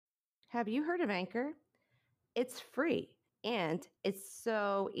Have you heard of Anchor? It's free and it's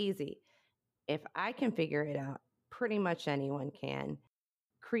so easy. If I can figure it out, pretty much anyone can.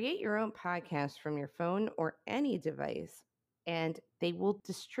 Create your own podcast from your phone or any device, and they will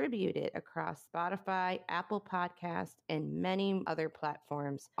distribute it across Spotify, Apple Podcast, and many other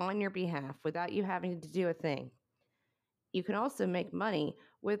platforms on your behalf without you having to do a thing. You can also make money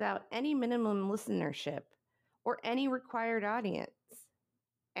without any minimum listenership or any required audience.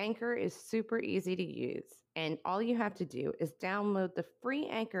 Anchor is super easy to use, and all you have to do is download the free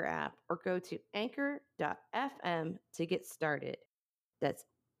Anchor app or go to anchor.fm to get started. That's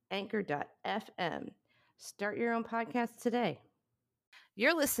anchor.fm. Start your own podcast today.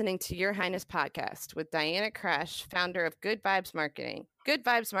 You're listening to Your Highness Podcast with Diana Crash, founder of Good Vibes Marketing. Good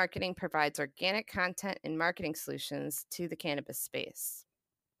Vibes Marketing provides organic content and marketing solutions to the cannabis space.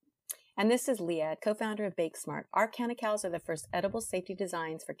 And this is Leah, co-founder of BakeSmart. Our CannaCals are the first edible safety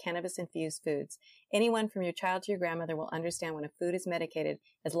designs for cannabis-infused foods. Anyone from your child to your grandmother will understand when a food is medicated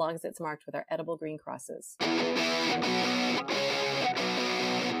as long as it's marked with our edible green crosses.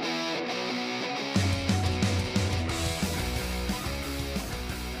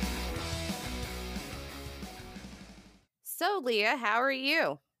 So, Leah, how are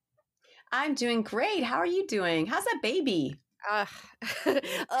you? I'm doing great. How are you doing? How's that baby?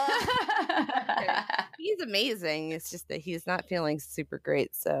 He's amazing. It's just that he's not feeling super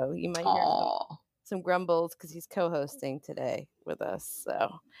great. So you might hear some grumbles because he's co-hosting today with us.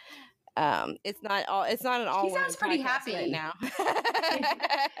 So it's not an all. He sounds pretty happy right now.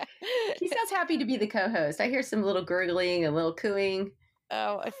 He sounds happy to be the co-host. I hear some little gurgling, a little cooing.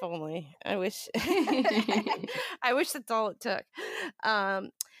 Oh, if only. I wish. I wish that's all it took.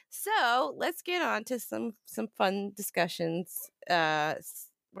 So let's get on to some fun discussions.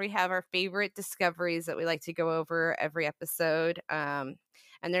 We have our favorite discoveries that we like to go over every episode. And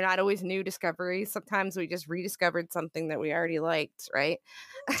they're not always new discoveries. Sometimes we just rediscovered something that we already liked, right?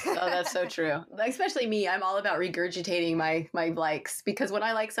 Oh, that's so true. Especially me. I'm all about regurgitating my likes because when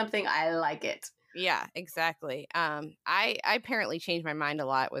I like something, I like it. Yeah, exactly. I apparently change my mind a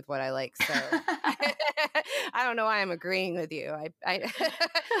lot with what I like, so I don't know why I'm agreeing with you. I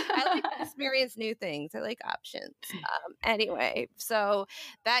like to experience new things. I like options. Anyway, so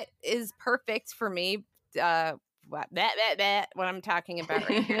that is perfect for me. What I'm talking about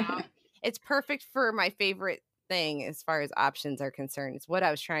right now. It's perfect for my favorite thing as far as options are concerned. It's what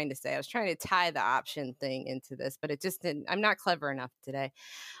I was trying to say. I was trying to tie the option thing into this, but it just didn't. I'm not clever enough today.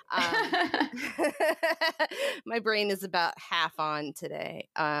 My brain is about half on today.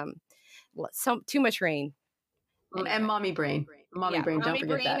 Too much rain. Anyway. And mommy brain. Mommy brain. Don't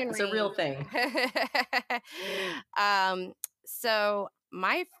forget that. It's a real thing. So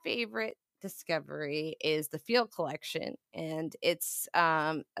my favorite discovery is the Feel Collection, and it's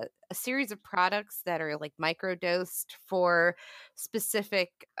a series of products that are like microdosed for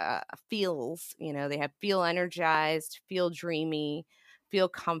specific feels. You know, they have feel energized, feel dreamy, feel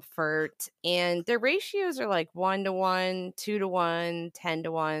comfort, and their ratios are like 1-to-1, 2-to-1,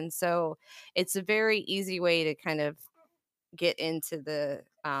 10-to-1. So it's a very easy way to kind of get into the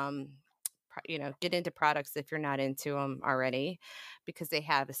get into products if you're not into them already, because they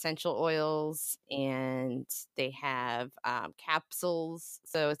have essential oils and they have capsules.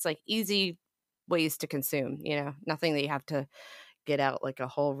 So it's like easy ways to consume, nothing that you have to get out like a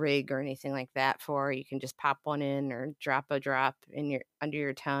whole rig or anything like that for. You can just pop one in or drop a drop in under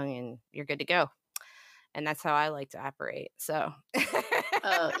your tongue and you're good to go. And that's how I like to operate. So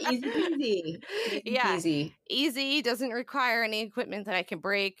easy peasy. Easy, doesn't require any equipment that I can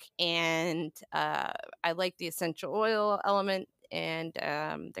break. And I like the essential oil element, and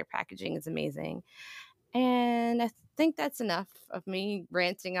their packaging is amazing. And I think that's enough of me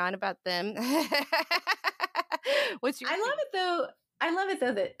ranting on about them. I love it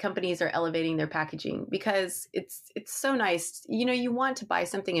though that companies are elevating their packaging, because it's so nice. You want to buy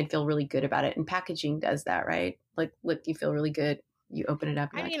something and feel really good about it, and packaging does that, right? Like, look, you feel really good. You open it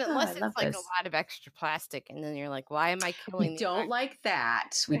up. Unless it's like a lot of extra plastic, and then you're like, why am I killing? We don't like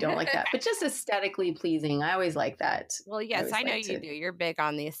that. But just aesthetically pleasing. I always like that. Well, yes, I know you do. You're big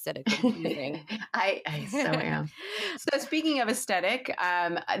on the aesthetically pleasing. I so am. So speaking of aesthetic,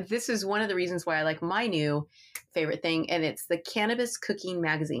 this is one of the reasons why I like my new favorite thing, and it's the Cannabis Cooking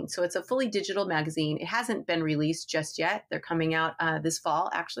Magazine. So it's a fully digital magazine. It hasn't been released just yet. They're coming out this fall,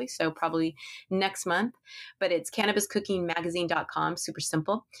 actually, so probably next month. But it's cannabiscookingmagazine.com. Super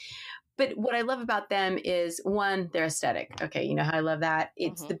simple. But what I love about them is, one, their aesthetic. Okay, you know how I love that.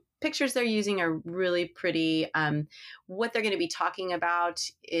 It's the pictures they're using are really pretty. What they're going to be talking about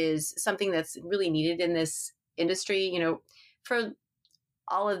is something that's really needed in this industry. For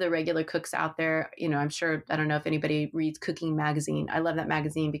all of the regular cooks out there, I'm sure, I don't know if anybody reads Cooking Magazine. I love that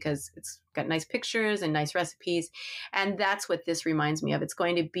magazine because it's got nice pictures and nice recipes. And that's what this reminds me of. It's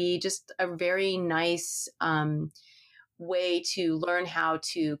going to be just a very nice way to learn how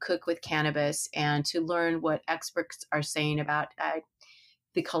to cook with cannabis and to learn what experts are saying about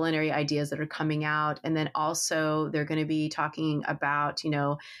the culinary ideas that are coming out. And then also they're going to be talking about,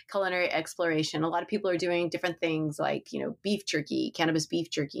 culinary exploration. A lot of people are doing different things like, beef jerky, cannabis beef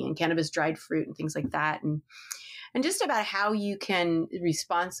jerky, and cannabis dried fruit and things like that. And just about how you can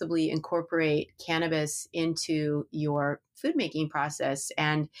responsibly incorporate cannabis into your food making process.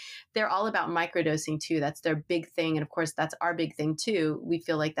 And they're all about microdosing too. That's their big thing. And of course, that's our big thing too. We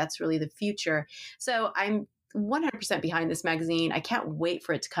feel like that's really the future. So I'm 100% behind this magazine. I can't wait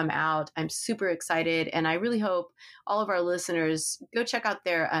for it to come out. I'm super excited. And I really hope all of our listeners go check out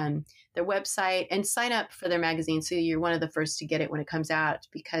their website and sign up for their magazine so you're one of the first to get it when it comes out,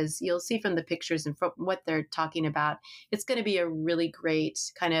 because you'll see from the pictures and from what they're talking about, it's going to be a really great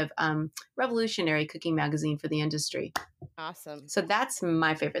kind of revolutionary cooking magazine for the industry. Awesome. So that's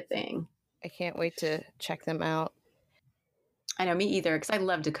my favorite thing. I can't wait to check them out. I know, me either, because I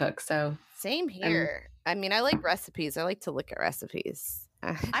love to cook. So same here. I mean, I like recipes. I like to look at recipes.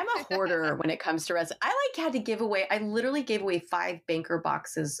 I'm a hoarder when it comes to recipes. I literally gave away 5 Banker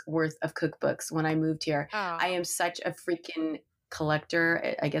boxes worth of cookbooks when I moved here. Oh. I am such a freaking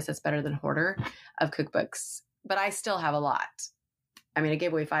collector. I guess it's better than hoarder of cookbooks, but I still have a lot. I mean, I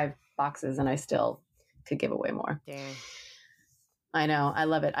gave away 5 boxes and I still could give away more. Dang. I know. I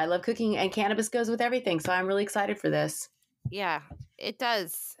love it. I love cooking, and cannabis goes with everything. So I'm really excited for this. Yeah, it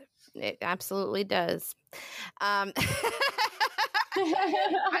does. It absolutely does. I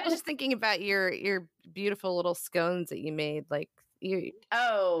was just thinking about your beautiful little scones that you made. Like you're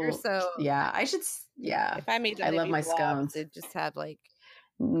so If I made them, I love my scones. It'd just have like.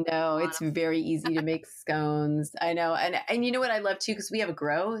 No, it's very easy to make scones. I know. And you know what I love too, because we have a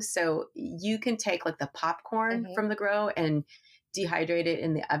grow. So you can take like the popcorn from the grow and dehydrate it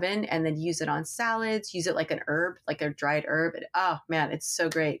in the oven and then use it on salads, use it like an herb, like a dried herb. Oh man, it's so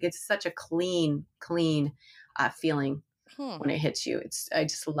great. It's such a clean feeling when it hits you. I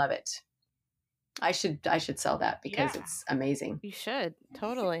just love it. I should sell that because it's amazing. You should.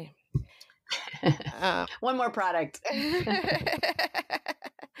 Totally. One more product.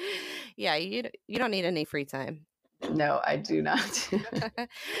 Yeah, you don't need any free time. No, I do not.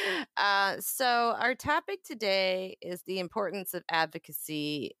 So our topic today is the importance of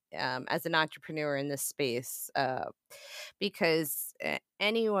advocacy as an entrepreneur in this space, because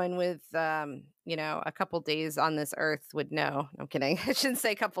anyone with, a couple days on this earth would know. I'm kidding. I shouldn't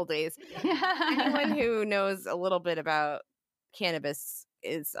say couple days. Anyone who knows a little bit about cannabis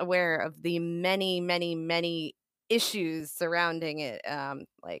is aware of the many, many, many issues surrounding it.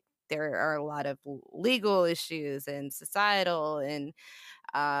 Like there are a lot of legal issues and societal and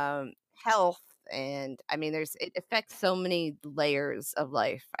health. And I mean, it affects so many layers of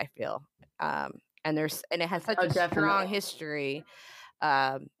life, I feel. And it has such a strong history.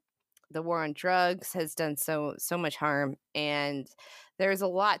 The war on drugs has done so much harm, and there's a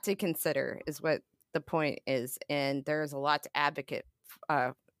lot to consider is what the point is. And there's a lot to advocate.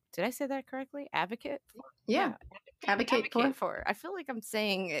 Did I say that correctly? Advocate? Yeah. Advocate for. I feel like I'm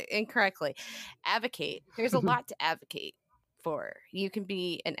saying it incorrectly. Advocate. There's a lot to advocate for. You can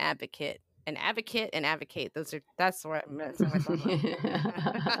be an advocate. An advocate and advocate. That's what I'm messing with.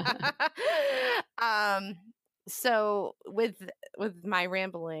 So with my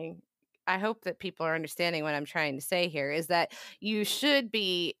rambling, I hope that people are understanding what I'm trying to say here is that you should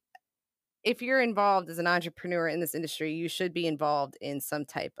be, if you're involved as an entrepreneur in this industry, you should be involved in some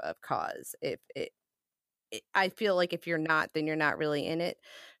type of cause. I feel like if you're not, then you're not really in it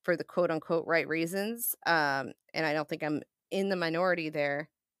for the quote unquote right reasons. And I don't think I'm in the minority there,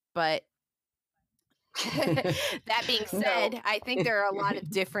 but that being said, I think there are a lot of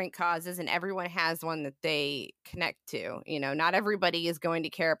different causes and everyone has one that they connect to. Not everybody is going to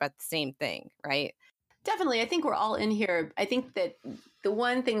care about the same thing, right? Definitely. I think we're all in here. I think that the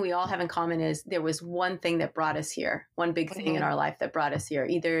one thing we all have in common is there was one thing that brought us here, one big thing in our life that brought us here.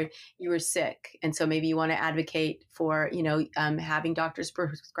 Either you were sick, and so maybe you want to advocate for, having doctors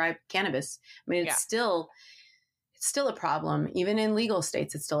prescribe cannabis. I mean, it's still a problem. Even in legal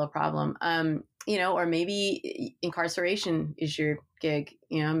states, it's still a problem. Or maybe incarceration is your gig.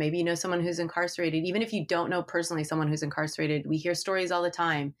 Maybe you know someone who's incarcerated. Even if you don't know personally someone who's incarcerated, we hear stories all the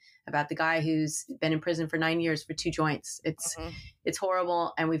time about the guy who's been in prison for 9 years for 2 joints. It's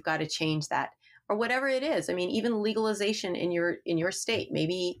horrible, and we've got to change that, or whatever it is. I mean, even legalization in your state.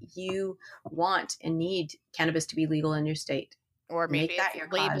 Maybe you want and need cannabis to be legal in your state. Or maybe make that it's your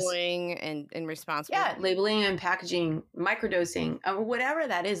cause. labeling and responsible. Yeah, labeling and packaging, microdosing, whatever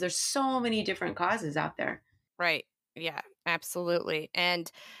that is. There's so many different causes out there. Right. Yeah, absolutely.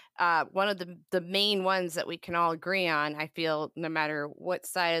 And one of the main ones that we can all agree on, I feel, no matter what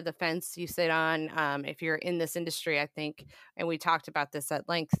side of the fence you sit on, if you're in this industry, I think, and we talked about this at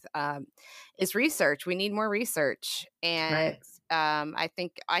length, is research. We need more research, and Right. I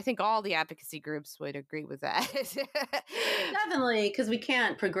think all the advocacy groups would agree with that. Definitely, because we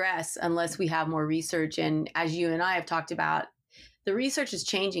can't progress unless we have more research. And as you and I have talked about, the research is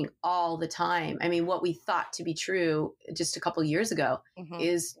changing all the time. I mean, what we thought to be true just a couple of years ago Mhm.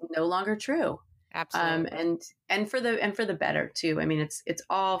 is no longer true. Absolutely. And for the better too. I mean, it's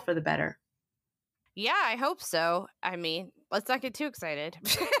all for the better. Yeah, I hope so. I mean, let's not get too excited.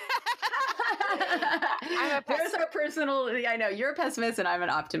 I'm a There's our personal. I know you're a pessimist and I'm an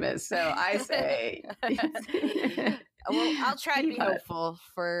optimist. So I say, well, I'll try to be Keep up. hopeful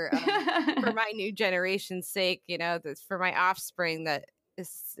for my new generation's sake. You know, that's for my offspring that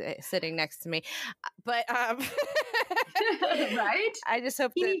is sitting next to me. But Right? I just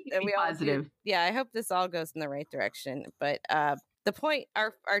hope You that, need to that be we all do. positive. Yeah, I hope this all goes in the right direction. But the point,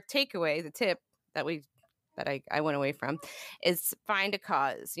 our takeaway, the tip that I went away from is find a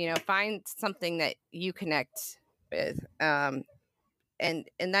cause. You know, find something that you connect with. And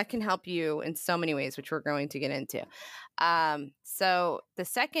that can help you in so many ways, which we're going to get into. So the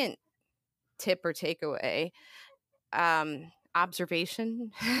second tip or takeaway,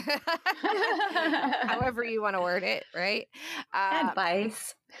 observation, however you want to word it, right?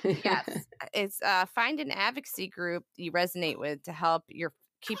 Advice. Yes, it's find an advocacy group you resonate with to help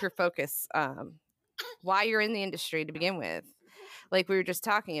keep your focus while you're in the industry to begin with. Like we were just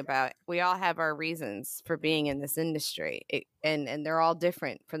talking about, we all have our reasons for being in this industry, and they're all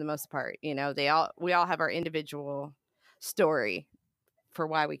different for the most part. You know, we all have our individual story for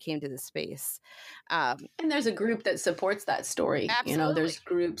why we came to this space. And there's a group that supports that story. Absolutely. You know, there's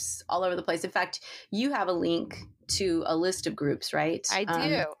groups all over the place. In fact, you have a link to a list of groups, right?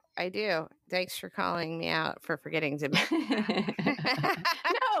 I do. Thanks for calling me out for forgetting to make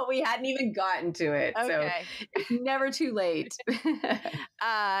No, we hadn't even gotten to it. Okay. So it's never too late.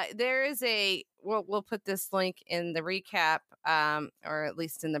 There is we'll put this link in the recap, or at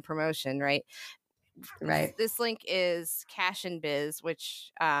least in the promotion, right? Right. This link is Cash and Biz,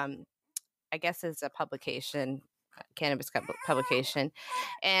 which I guess is a publication, cannabis publication,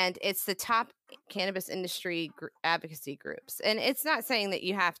 and it's the top cannabis industry advocacy groups. And it's not saying that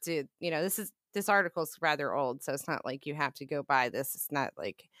you have to, you know, this article is rather old, so it's not like you have to go buy this. It's not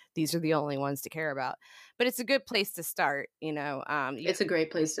like these are the only ones to care about, but it's a good place to start. You know, it's a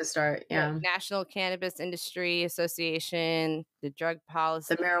great place to start. Yeah. National Cannabis Industry Association, the Drug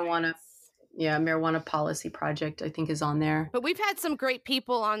Policy, the Marijuana Policy Project, I think, is on there. But we've had some great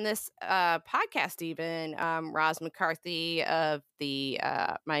people on this podcast, even Roz McCarthy of the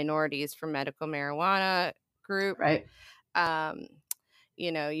Minorities for Medical Marijuana group. Right.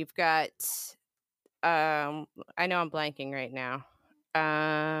 You know, you've got, I know I'm blanking right now.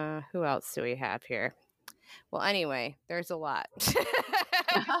 Who else do we have here? Well, anyway, there's a lot.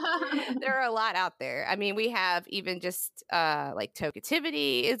 There are a lot out there. I mean, we have even just like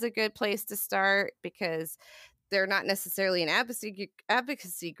Tokeativity is a good place to start because they're not necessarily an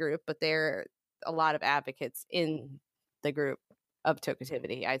advocacy group, but they're a lot of advocates in the group of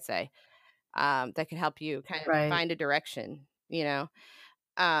Tokeativity, I'd say, that can help you kind of find a direction, you know?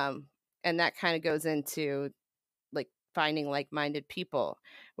 And that kind of goes into like finding like-minded people,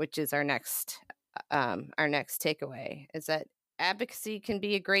 which is our next takeaway, is that advocacy can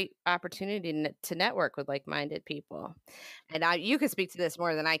be a great opportunity to network with like-minded people. And you can speak to this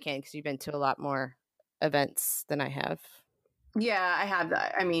more than I can because you've been to a lot more events than I have. Yeah, I have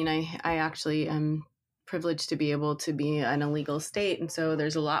that. I mean, I actually am privileged to be able to be in a legal state, and so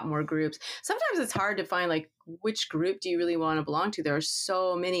there's a lot more groups. Sometimes it's hard to find like which group do you really want to belong to. There are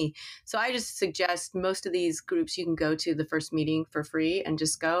so many. So I just suggest most of these groups you can go to the first meeting for free and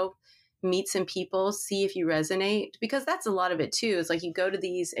just go meet some people, see if you resonate, because that's a lot of it too. It's like you go to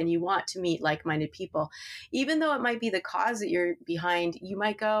these and you want to meet like-minded people. Even though it might be the cause that you're behind, you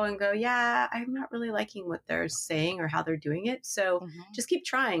might go, yeah, I'm not really liking what they're saying or how they're doing it. So just keep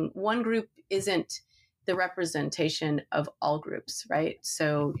trying. One group isn't the representation of all groups, right?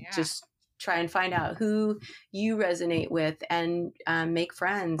 So just try and find out who you resonate with and make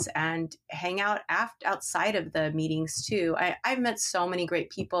friends and hang out outside of the meetings too. I've met so many great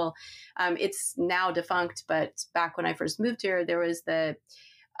people. It's now defunct, but back when I first moved here, there was the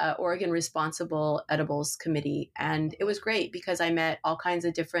Oregon Responsible Edibles Committee. And it was great because I met all kinds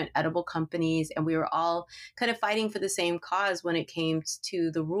of different edible companies, and we were all kind of fighting for the same cause when it came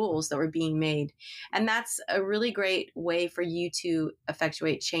to the rules that were being made. And that's a really great way for you to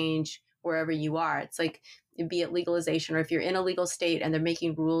effectuate change wherever you are. It's like, be it legalization, or if you're in a legal state and they're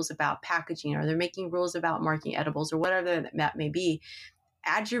making rules about packaging, or they're making rules about marketing edibles, or whatever that may be,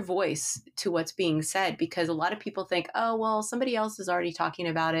 add your voice to what's being said, because a lot of people think, oh, well, somebody else is already talking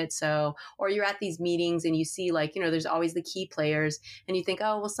about it. So, or you're at these meetings and you see, like, there's always the key players, and you think,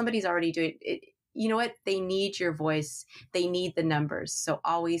 oh, well, somebody's already doing it. You know what? They need your voice. They need the numbers. So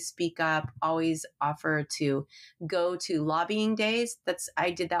always speak up, always offer to go to lobbying days.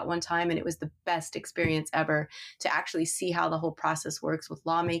 I did that one time, and it was the best experience ever to actually see how the whole process works with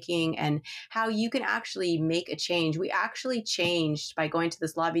lawmaking and how you can actually make a change. We actually changed by going to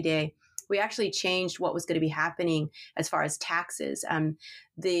this lobby day. We actually changed what was going to be happening as far as taxes.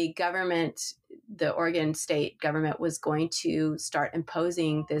 The government, the Oregon state government, was going to start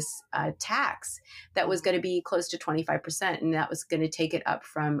imposing this tax that was going to be close to 25%. And that was going to take it up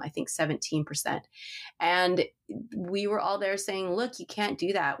from, I think, 17%. And we were all there saying, look, you can't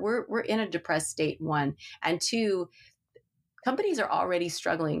do that. We're in a depressed state, one. And two, companies are already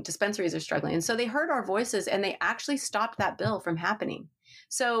struggling. Dispensaries are struggling. And so they heard our voices, and they actually stopped that bill from happening.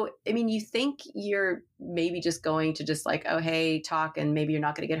 So, I mean, you think you're maybe just going to just like, oh, hey, talk, and maybe you're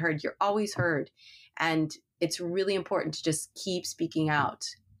not going to get heard. You're always heard. And it's really important to just keep speaking out.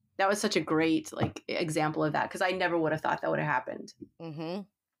 That was such a great example of that, because I never would have thought that would have happened. Mm-hmm.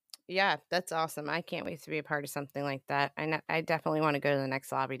 Yeah, that's awesome. I can't wait to be a part of something like that. I definitely want to go to the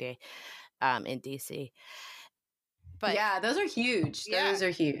next lobby day in DC. But yeah, those are huge. Yeah. Those are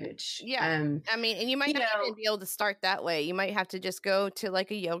huge. Yeah. I mean, and you might not even be able to start that way. You might have to just go to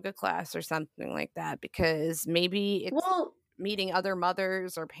like a yoga class or something like that, because maybe it's meeting other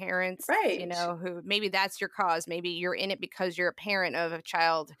mothers or parents, right, who maybe that's your cause. Maybe you're in it because you're a parent of a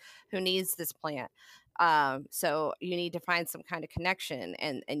child who needs this plant. So you need to find some kind of connection,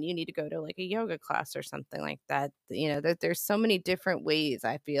 and you need to go to like a yoga class or something like that. There's so many different ways,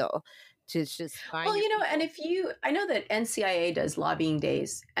 I feel, to just find. Well, and I know that NCIA does lobbying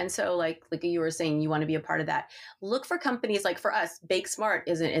days. And so like you were saying, you want to be a part of that. Look for companies, like for us, Bake Smart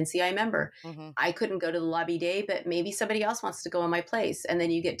is an NCIA member. Mm-hmm. I couldn't go to the lobby day, but maybe somebody else wants to go in my place. And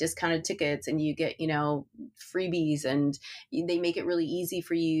then you get discounted tickets, and you get, freebies, and they make it really easy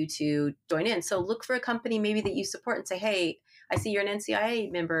for you to join in. So look for a company maybe that you support and say, hey, I see you're an NCIA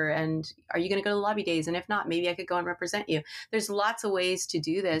member, and are you going to go to the lobby days? And if not, maybe I could go and represent you. There's lots of ways to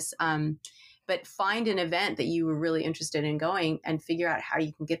do this. But find an event that you were really interested in going, and figure out how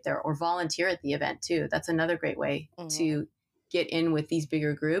you can get there, or volunteer at the event too. That's another great way to get in with these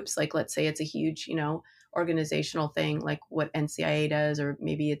bigger groups. Like, let's say it's a huge, organizational thing, like what NCIA does, or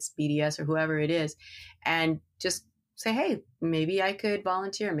maybe it's BDS or whoever it is. And just say, hey, maybe I could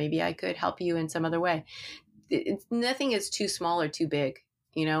volunteer. Maybe I could help you in some other way. Nothing is too small or too big.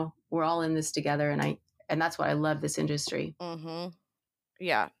 We're all in this together. And that's why I love this industry. Mm-hmm.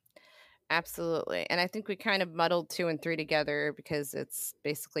 Yeah, absolutely. And I think we kind of muddled 2 and 3 together, because it's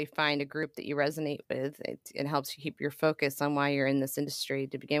basically find a group that you resonate with. It helps you keep your focus on why you're in this industry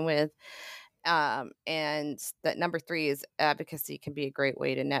to begin with. And that number 3 is advocacy can be a great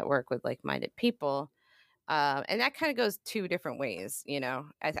way to network with like-minded people. And that kind of goes 2 different ways.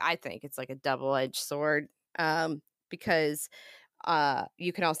 I think it's like a double-edged sword, because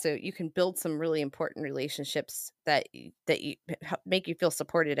you can build some really important relationships that make you feel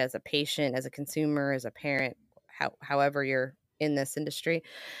supported as a patient, as a consumer, as a parent, however you're in this industry,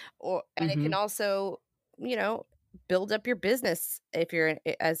 and it can also, build up your business if you're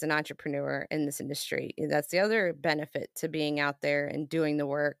as an entrepreneur in this industry. That's the other benefit to being out there and doing the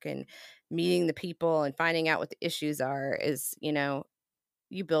work and meeting the people and finding out what the issues are is,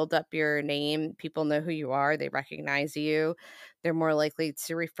 you build up your name. People know who you are. They recognize you. They're more likely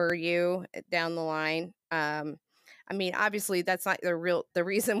to refer you down the line. I mean, obviously, that's not the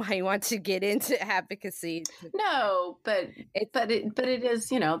reason why you want to get into advocacy. No, but it is,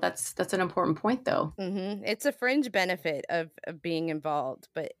 that's an important point, though. Mm-hmm. It's a fringe benefit of being involved,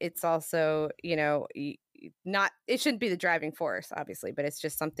 but it's also, it shouldn't be the driving force, obviously, but it's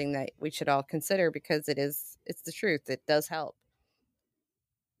just something that we should all consider, because it's the truth. It does help.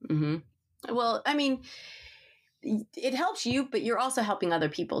 Mm-hmm. Well, I mean, it helps you, but you're also helping other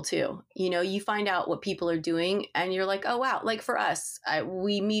people too. You find out what people are doing and you're like, oh, wow. Like for us,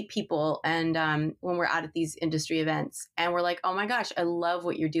 we meet people and when we're out at these industry events and we're like, oh my gosh, I love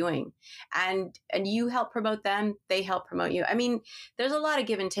what you're doing. And you help promote them. They help promote you. I mean, there's a lot of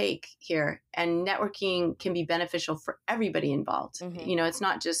give and take here, and networking can be beneficial for everybody involved. Mm-hmm. It's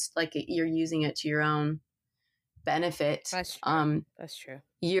not just like you're using it to your own benefit. That's true. That's true.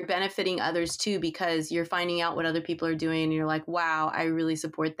 You're benefiting others too, because you're finding out what other people are doing and you're like, wow, I really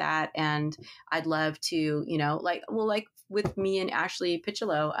support that. And I'd love to, like with me and Ashley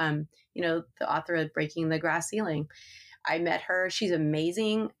Piccolo, the author of Breaking the Glass Ceiling. I met her. She's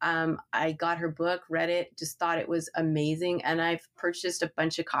amazing. I got her book, read it, just thought it was amazing. And I've purchased a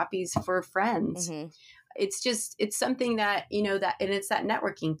bunch of copies for friends. Mm-hmm. It's something that, and it's that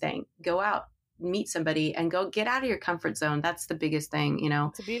networking thing. Go out, meet somebody and go get out of your comfort zone. That's the biggest thing.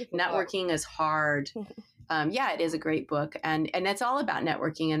 It's a beautiful networking book. Is hard. It is a great book. And it's all about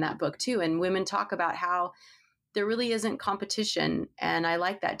networking in that book too. And women talk about how there really isn't competition. And I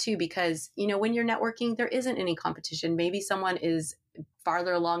like that too, because, when you're networking, there isn't any competition. Maybe someone is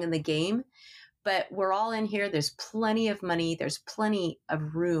farther along in the game, but we're all in here. There's plenty of money. There's plenty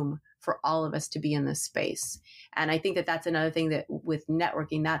of room for all of us to be in this space. And I think that that's another thing that with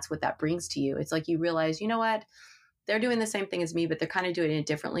networking, that's what that brings to you. It's like you realize, you know what, they're doing the same thing as me, but they're kind of doing it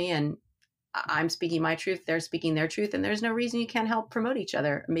differently. And I'm speaking my truth, they're speaking their truth, and there's no reason you can't help promote each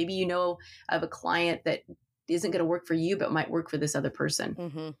other. Maybe you know of a client that isn't going to work for you, but might work for this other person.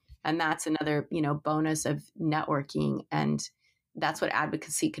 Mm-hmm. And that's another, bonus of networking. And that's what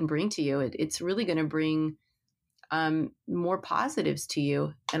advocacy can bring to you. It's really going to bring more positives to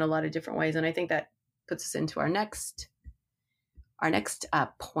you in a lot of different ways. And I think that puts us into our next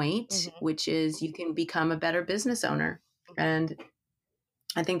point, mm-hmm. which is you can become a better business owner. And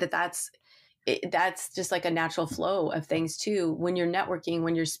I think that's just like a natural flow of things too. When you're networking,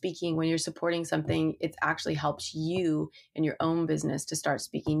 when you're speaking, when you're supporting something, it actually helps you in your own business to start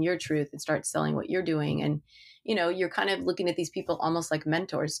speaking your truth and start selling what you're doing. And, you're kind of looking at these people almost like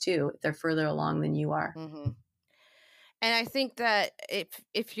mentors too. They're further along than you are. Mm-hmm. And I think that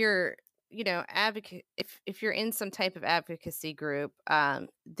if you're, if you're in some type of advocacy group,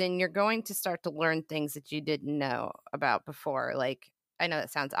 then you're going to start to learn things that you didn't know about before. Like, I know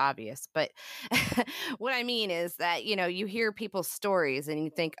that sounds obvious, but what I mean is that, you hear people's stories and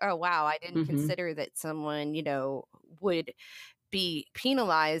you think, oh, wow, I didn't Mm-hmm. consider that someone, would be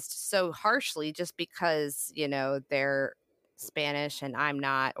penalized so harshly just because, they're Spanish and I'm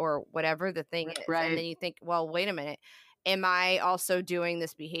not, or whatever the thing is. Right. And then you think, well, wait a minute. Am I also doing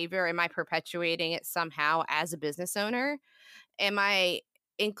this behavior? Am I perpetuating it somehow as a business owner? Am I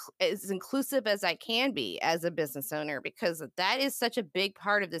as inclusive as I can be as a business owner? Because that is such a big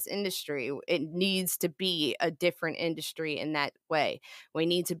part of this industry. It needs to be a different industry in that way. We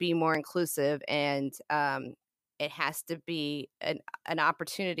need to be more inclusive, and it has to be an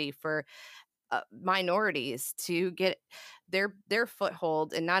opportunity for minorities to get their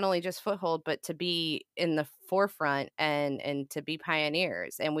foothold, and not only just foothold, but to be in the forefront and to be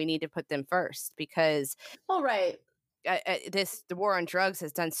pioneers. And we need to put them first, because all right. The war on drugs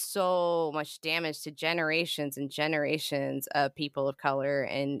has done so much damage to generations and generations of people of color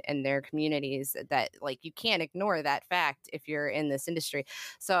and their communities that, like, you can't ignore that fact if you're in this industry.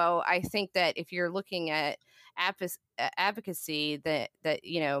 So I think that if you're looking at advocacy that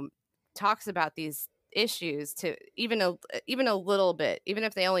talks about these issues to even a little bit, even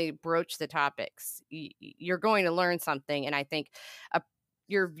if they only broach the topics, you're going to learn something. And I think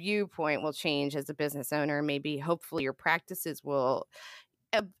your viewpoint will change as a business owner. Maybe, hopefully, your practices will.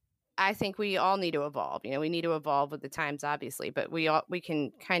 I think we all need to evolve. We need to evolve with the times, obviously, but we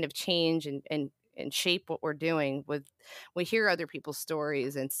can kind of change and shape what we're doing. We hear other people's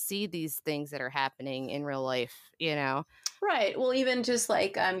stories and see these things that are happening in real life. Right. Well, even just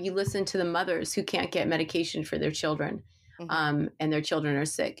like you listen to the mothers who can't get medication for their children. Mm-hmm. And their children are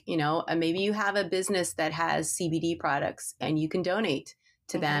sick, and maybe you have a business that has CBD products and you can donate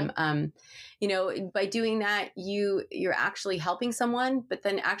to mm-hmm. them. By doing that, you're actually helping someone, but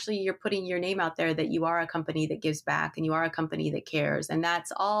then actually you're putting your name out there that you are a company that gives back and you are a company that cares. And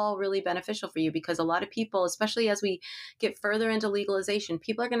that's all really beneficial for you, because a lot of people, especially as we get further into legalization,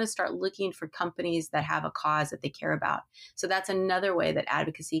 people are going to start looking for companies that have a cause that they care about. So that's another way that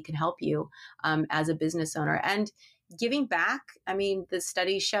advocacy can help you as a business owner. And giving back, I mean, the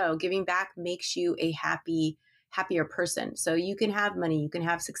studies show giving back makes you a happy, happier person. So you can have money, you can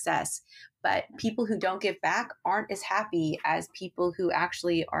have success, but people who don't give back aren't as happy as people who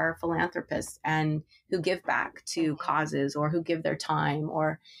actually are philanthropists and who give back to causes or who give their time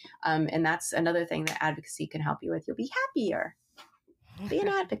and that's another thing that advocacy can help you with. You'll be happier. Be an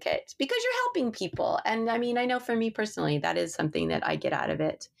advocate because you're helping people. And I mean, I know for me personally, that is something that I get out of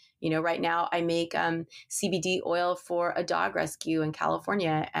it. Right now I make CBD oil for a dog rescue in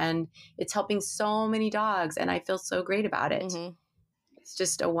California, and it's helping so many dogs, and I feel so great about it. It's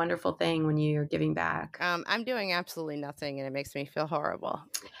just a wonderful thing when you're giving back. I'm doing absolutely nothing, and it makes me feel horrible.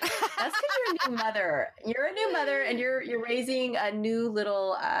 That's because you're a new mother. You're a new mother, and you're raising a new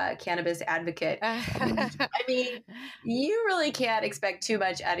little cannabis advocate. I mean, you really can't expect too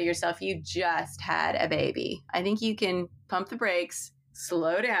much out of yourself. You just had a baby. I think you can pump the brakes,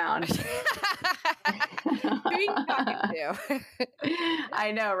 slow down. Who are you talking to?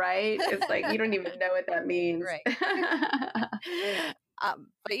 I know, right? It's like you don't even know what that means. Right.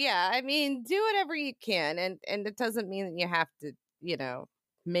 But yeah, I mean, do whatever you can, and it doesn't mean that you have to,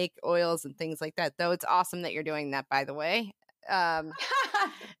 make oils and things like that. Though it's awesome that you're doing that, by the way. And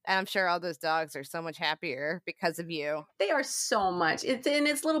I'm sure all those dogs are so much happier because of you. They are so much.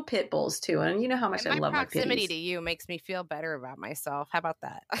 It's little pit bulls too, and you know how much I love my proximity to you makes me feel better about myself. How about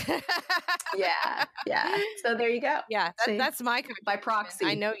that? yeah. So there you go. Yeah, that's my by proxy.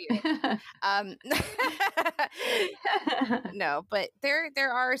 I know you. No, but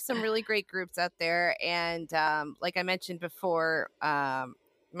there are some really great groups out there, and like I mentioned before,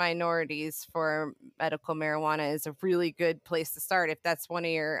 Minorities for Medical Marijuana is a really good place to start if that's one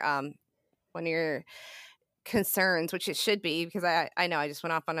of your concerns, which it should be, because I know I just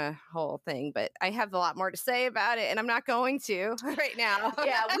went off on a whole thing, but I have a lot more to say about it, and I'm not going to right now.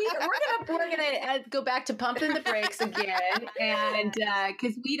 Yeah, we're gonna go back to pumping the brakes again, and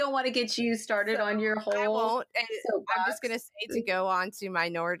because we don't want to get you started on your whole. I won't. I'm just gonna say to go on to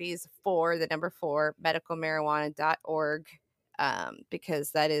Minorities for the number 4 medicalmarijuana.org. Because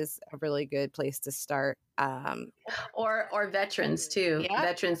that is a really good place to start. Or veterans too. Yeah.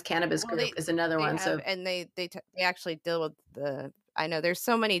 Veterans Cannabis Group is another one. And they actually deal with I know there's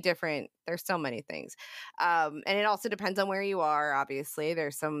so many things. And it also depends on where you are. Obviously,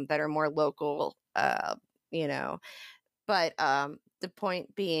 there's some that are more local, but the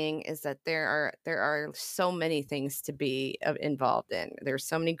point being is that there are so many things to be involved in. There's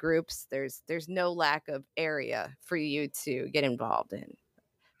so many groups. There's no lack of area for you to get involved in.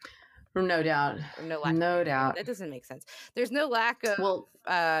 No doubt. No doubt. That doesn't make sense. There's no lack of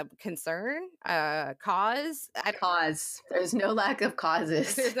concern, cause. There's no lack of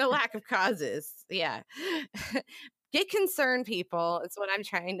causes. There's no lack of causes. Yeah. Get concerned, people. It's what I'm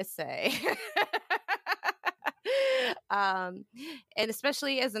trying to say. And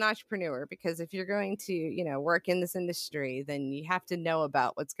especially as an entrepreneur, because if you're going to, work in this industry, then you have to know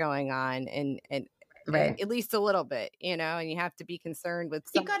about what's going on and right. At least a little bit, and you have to be concerned with.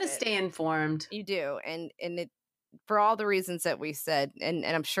 You've got to stay informed. You do. And it, for all the reasons that we said, and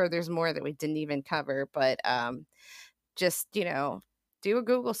I'm sure there's more that we didn't even cover, but just, do a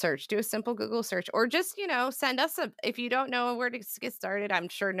Google search, do a simple Google search, or just, send us if you don't know where to get started. I'm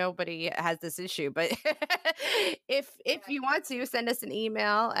sure nobody has this issue, but if you want to, send us an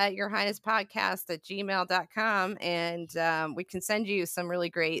email at yourhighnesspodcast@gmail.com, and we can send you some really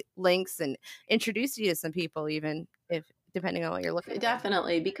great links and introduce you to some people, even if depending on what you're looking for.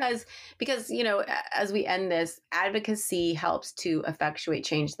 Definitely, because as we end this, advocacy helps to effectuate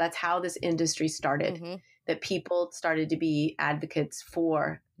change. That's how this industry started. Mm-hmm. That people started to be advocates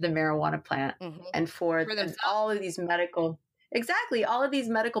for the marijuana plant and for all of these medical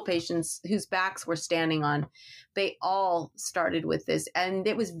patients whose backs we're standing on. They all started with this, and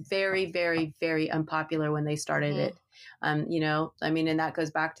it was very, very, very unpopular when they started it. And that goes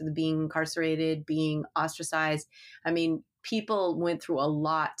back to the being incarcerated, being ostracized. I mean, people went through a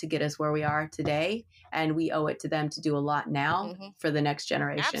lot to get us where we are today, and we owe it to them to do a lot now for the next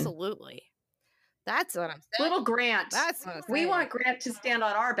generation. Absolutely. That's what I'm saying. Little Grant. That's what I'm saying. We want Grant to stand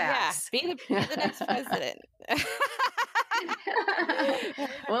on our backs. Yeah, be the next president.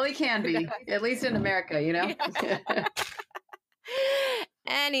 Well, he can be, at least in America,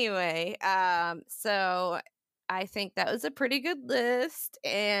 Anyway, so I think that was a pretty good list,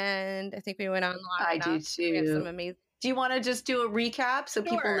 and I think we went on long enough. I do too. We have some amazing. Do you want to just do a recap so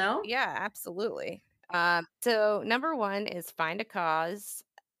people know? Yeah, absolutely. So number 1 is find a cause.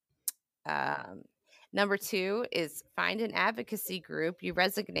 Number 2 is find an advocacy group you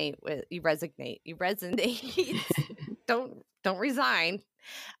resonate. Don't resign.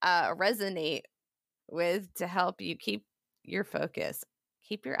 Resonate with to help you keep your focus.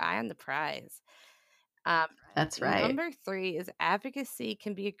 Keep your eye on the prize. That's right. Number 3 is advocacy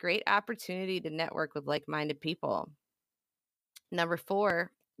can be a great opportunity to network with like-minded people. Number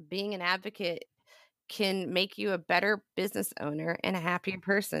 4, being an advocate can make you a better business owner and a happier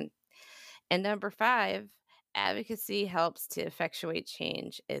person. And number 5, advocacy helps to effectuate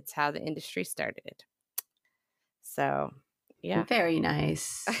change. It's how the industry started. So, yeah. Very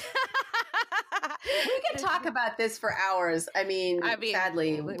nice. We could talk about this for hours. I mean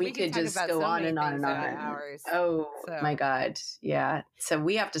sadly, we could just go on and on and on. Hours. Oh my God. Yeah. So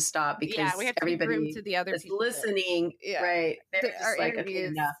we have to stop because we have to everybody to the other that's people. listening, right? They're just Our like, interviews. okay,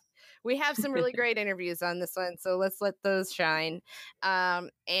 enough. We have some really great interviews on this one, so let's let those shine.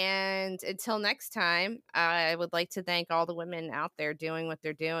 And until next time, I would like to thank all the women out there doing what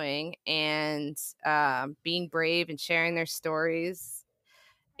they're doing and being brave and sharing their stories.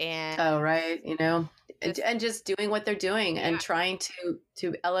 And right, and just doing what they're doing and trying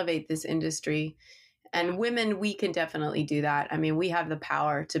to elevate this industry. And women, we can definitely do that. I mean, we have the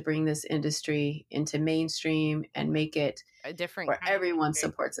power to bring this industry into mainstream and make it a different where everyone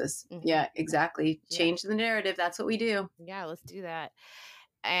supports us. Mm-hmm. Yeah, exactly. Change the narrative. That's what we do. Yeah, let's do that.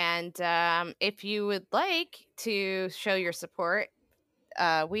 And if you would like to show your support,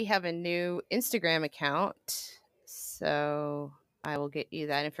 we have a new Instagram account. So I will get you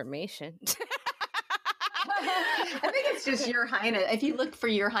that information. I think it's just Your Highness. If you look for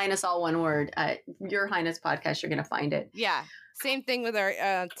Your Highness, all one word, Your Highness podcast, you're going to find it. Yeah. Same thing with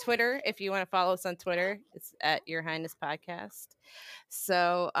our Twitter. If you want to follow us on Twitter, it's at Your Highness Podcast.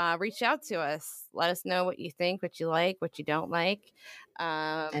 So reach out to us. Let us know what you think, what you like, what you don't like.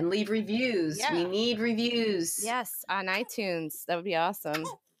 And leave reviews. Yeah. We need reviews. Yes, on iTunes. That would be awesome.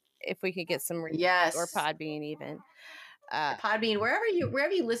 If we could get some reviews, or Podbean even. Podbean, wherever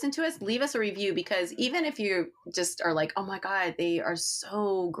you listen to us, leave us a review, because even if you just are like, oh my God, they are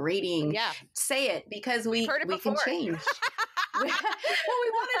so grating, say it, because we can change. Well, we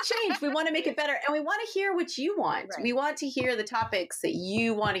want to change. We want to make it better, and we want to hear what you want. Right. We want to hear the topics that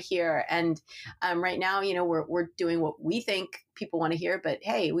you want to hear. And right now, we're doing what we think people want to hear, but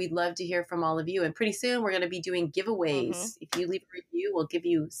hey, we'd love to hear from all of you. And pretty soon we're going to be doing giveaways. Mm-hmm. If you leave a review, we'll give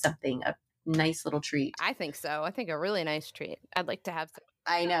you something, a nice little treat. I think so. I think a really nice treat. I'd like to have some.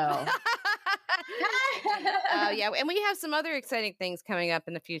 I know. Yeah, and we have some other exciting things coming up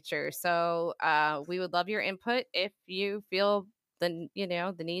in the future. So we would love your input if you feel the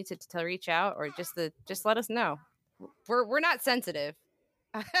need to reach out, or just let us know. We're not sensitive.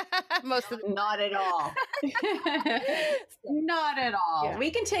 Most of not at all. Not at all. Yeah. We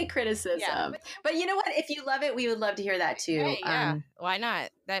can take criticism, but you know what? If you love it, we would love to hear that too. Hey, why not?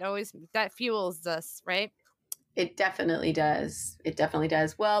 That fuels us, right? It definitely does. It definitely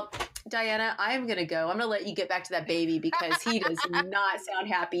does. Well, Diana, I'm going to go. I'm going to let you get back to that baby, because he does not sound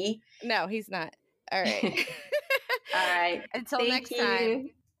happy. No, he's not. All right. All right. Until next time.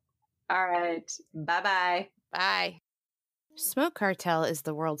 All right. Bye-bye. Bye. Smoke Cartel is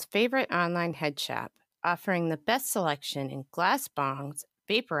the world's favorite online head shop, offering the best selection in glass bongs,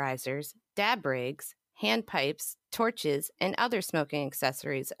 vaporizers, dab rigs, hand pipes, torches, and other smoking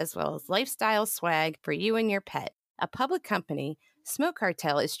accessories, as well as lifestyle swag for you and your pet. A public company, Smoke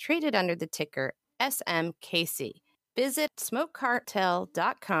Cartel is traded under the ticker SMKC. Visit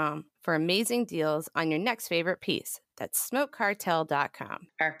smokecartel.com for amazing deals on your next favorite piece. That's smokecartel.com.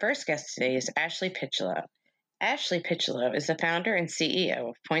 Our first guest today is Ashley Pitchlow. Ashley Pitchlow is the founder and CEO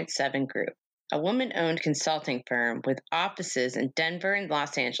of Point 7 Group, a woman-owned consulting firm with offices in Denver and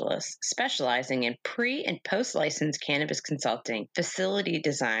Los Angeles, specializing in pre- and post-licensed cannabis consulting, facility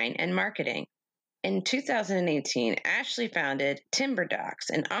design, and marketing. In 2018, Ashley founded Timber Docs,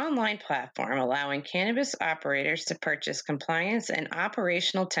 an online platform allowing cannabis operators to purchase compliance and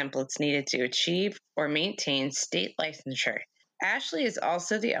operational templates needed to achieve or maintain state licensure. Ashley is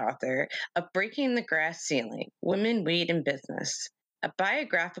also the author of Breaking the Glass Ceiling, Women, Weed, and Business, a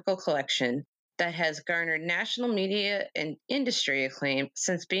biographical collection that has garnered national media and industry acclaim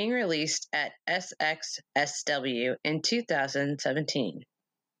since being released at SXSW in 2017.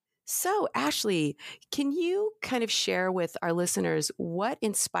 So, Ashley, can you kind of share with our listeners what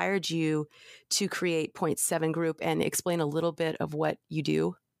inspired you to create Point 7 Group and explain a little bit of what you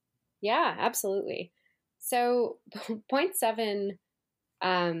do? Yeah, absolutely. So Point 7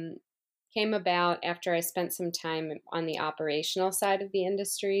 came about after I spent some time on the operational side of the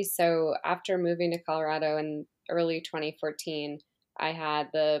industry. So after moving to Colorado in early 2014, I had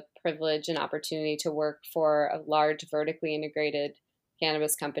the privilege and opportunity to work for a large vertically integrated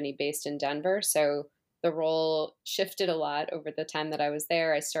cannabis company based in Denver. So the role shifted a lot over the time that I was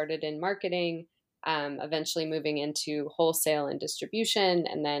there. I started in marketing, eventually moving into wholesale and distribution,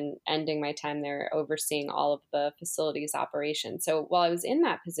 and then ending my time there overseeing all of the facilities operations. So while I was in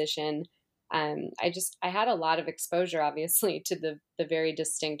that position, I had a lot of exposure, obviously, to the very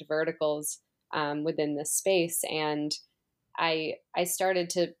distinct verticals within this space. And I started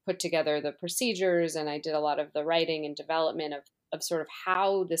to put together the procedures, and I did a lot of the writing and development of sort of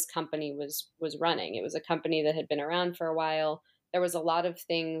how this company was running. It was a company that had been around for a while. There was a lot of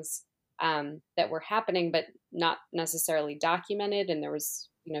things that were happening, but not necessarily documented. And there was,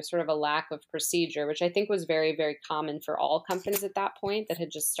 sort of a lack of procedure, which I think was very, very common for all companies at that point that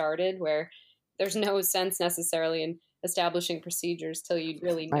had just started, where there's no sense necessarily in establishing procedures till you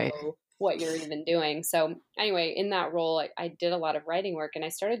really know Right. what you're even doing. So anyway, in that role, I did a lot of writing work, and I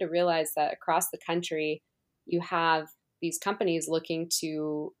started to realize that across the country, you have these companies looking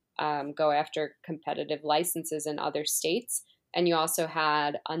to go after competitive licenses in other states. And you also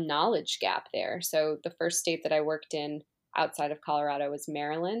had a knowledge gap there. So the first state that I worked in outside of Colorado was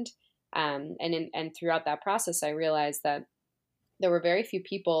Maryland. And throughout that process, I realized that there were very few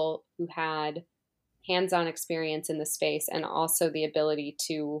people who had hands-on experience in the space, and also the ability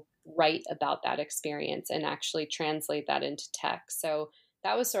to write about that experience and actually translate that into text. So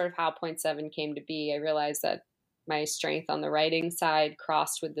that was sort of how Point 7 came to be. I realized that my strength on the writing side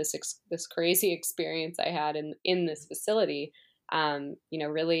crossed with this crazy experience I had in this facility,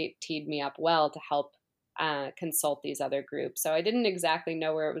 really teed me up well to help consult these other groups. So I didn't exactly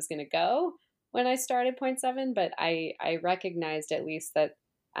know where it was going to go when I started Point 7, but I recognized at least that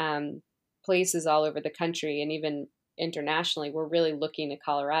places all over the country and even internationally were really looking to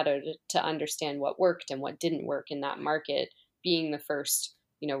Colorado to understand what worked and what didn't work in that market, being the first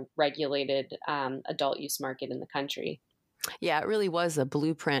regulated adult use market in the country. Yeah, it really was a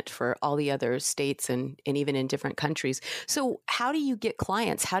blueprint for all the other states and even in different countries. So how do you get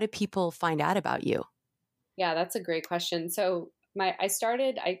clients? How do people find out about you? Yeah, that's a great question. So I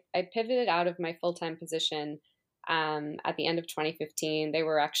pivoted out of my full-time position at the end of 2015. They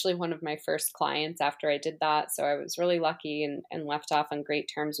were actually one of my first clients after I did that. So I was really lucky and left off on great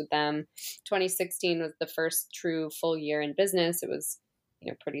terms with them. 2016 was the first true full year in business. It was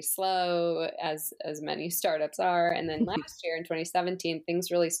pretty slow, as many startups are. And then last year in 2017,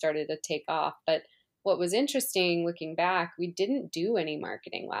 things really started to take off. But what was interesting looking back, we didn't do any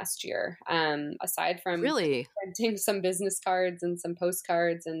marketing last year, aside from really printing some business cards and some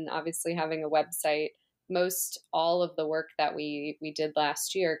postcards and obviously having a website. Most all of the work that we did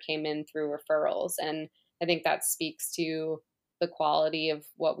last year came in through referrals. And I think that speaks to the quality of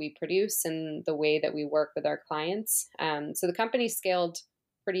what we produce and the way that we work with our clients. So the company scaled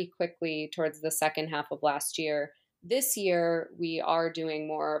pretty quickly towards the second half of last year. This year, we are doing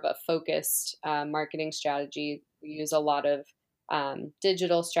more of a focused marketing strategy. We use a lot of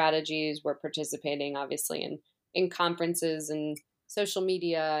digital strategies. We're participating, obviously, in conferences and social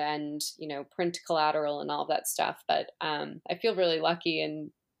media and print collateral and all that stuff. But I feel really lucky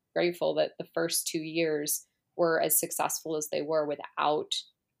and grateful that the first 2 years were as successful as they were without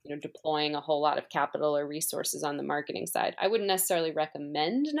deploying a whole lot of capital or resources on the marketing side. I wouldn't necessarily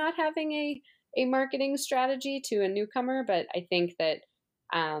recommend not having a marketing strategy to a newcomer, but I think that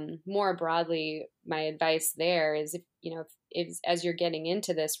more broadly, my advice there is if as you're getting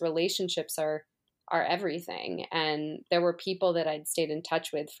into this, relationships are everything. And there were people that I'd stayed in touch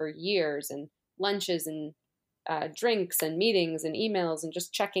with for years, and lunches and drinks and meetings and emails and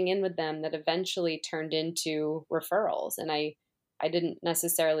just checking in with them that eventually turned into referrals. And I didn't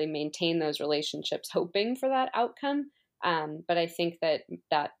necessarily maintain those relationships hoping for that outcome. But I think that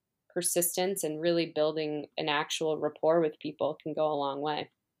persistence and really building an actual rapport with people can go a long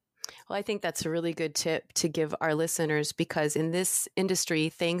way. Well, I think that's a really good tip to give our listeners, because in this industry,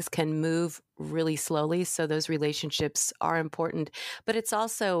 things can move really slowly. So those relationships are important, but it's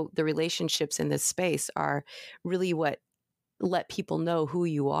also the relationships in this space are really what let people know who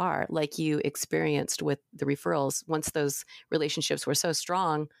you are, like you experienced with the referrals. Once those relationships were so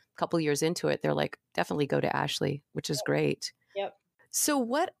strong, a couple of years into it, they're like, definitely go to Ashley, which is great. Yep. So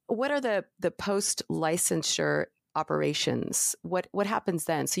what are the post licensure operations? What happens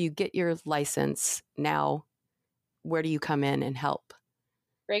then? So you get your license. Now, where do you come in and help?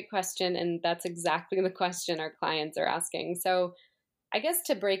 Great question. And that's exactly the question our clients are asking. So I guess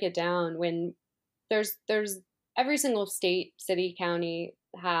to break it down, when there's every single state, city, county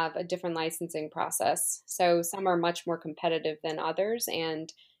have a different licensing process. So some are much more competitive than others.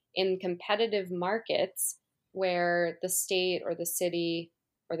 And in competitive markets where the state or the city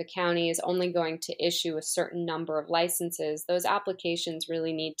or the county is only going to issue a certain number of licenses, those applications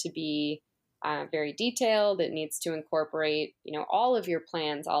really need to be very detailed. It needs to incorporate, all of your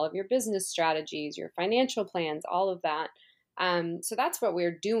plans, all of your business strategies, your financial plans, all of that. So that's what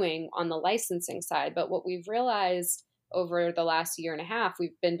we're doing on the licensing side. But what we've realized over the last year and a half,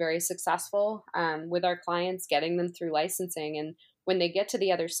 we've been very successful with our clients, getting them through licensing. And when they get to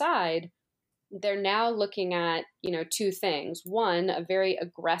the other side, they're now looking at, two things. One, a very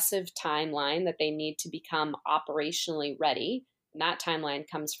aggressive timeline that they need to become operationally ready. And that timeline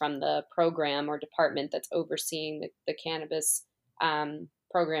comes from the program or department that's overseeing the cannabis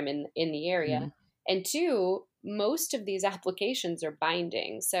program in the area. Mm-hmm. And two, most of these applications are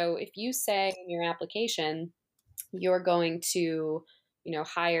binding. So if you say in your application, you're going to,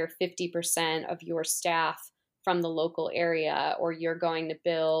 hire 50% of your staff from the local area, or you're going to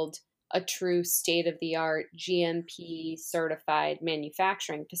build a true state-of-the-art GMP certified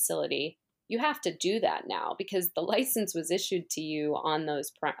manufacturing facility, you have to do that now because the license was issued to you on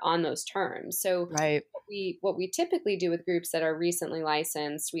those terms. So right. what we typically do with groups that are recently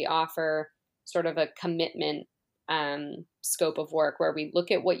licensed, we offer sort of a commitment scope of work where we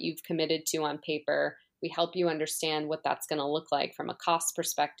look at what you've committed to on paper. We help you understand what that's going to look like from a cost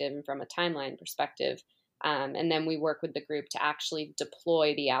perspective and from a timeline perspective. And then we work with the group to actually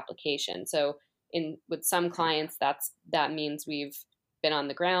deploy the application. So with some clients, that means we've been on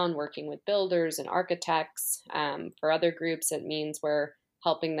the ground working with builders and architects. For other groups, it means we're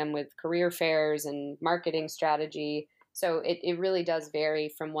helping them with career fairs and marketing strategy. So it really does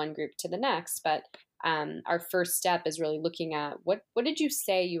vary from one group to the next. But our first step is really looking at what did you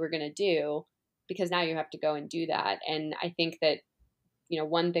say you were going to do? Because now you have to go and do that. And I think that,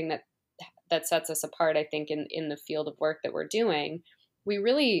 one thing that sets us apart, I think, in the field of work that we're doing,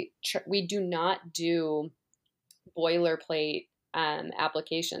 we do not do boilerplate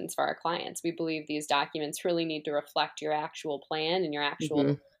applications for our clients. We believe these documents really need to reflect your actual plan and your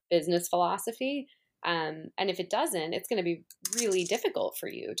actual business philosophy. And if it doesn't, it's going to be really difficult for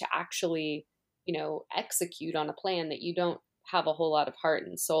you to actually, execute on a plan that you don't have a whole lot of heart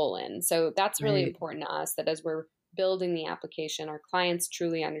and soul in. So that's really important to us, that as we're building the application, our clients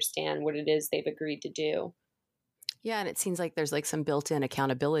truly understand what it is they've agreed to do. Yeah, and it seems like there's like some built-in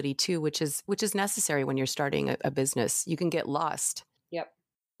accountability too, which is necessary when you're starting a business. You can get lost. Yep,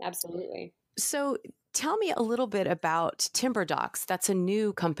 absolutely. So tell me a little bit about Timber Docs. That's a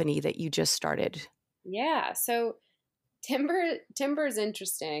new company that you just started. Yeah, so Timber is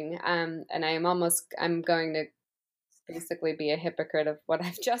interesting, and I'm going to basically be a hypocrite of what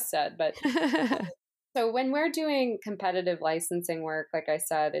I've just said, but so when we're doing competitive licensing work, like I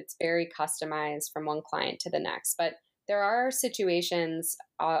said, it's very customized from one client to the next. But there are situations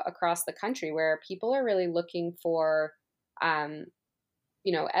across the country where people are really looking for,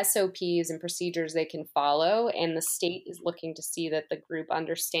 SOPs and procedures they can follow, and the state is looking to see that the group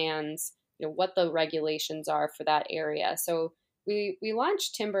understands, what the regulations are for that area. So we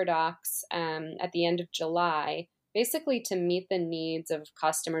launched Timber Docs at the end of July, basically to meet the needs of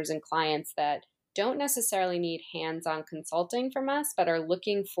customers and clients that don't necessarily need hands-on consulting from us, but are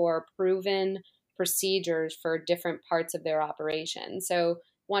looking for proven procedures for different parts of their operation. So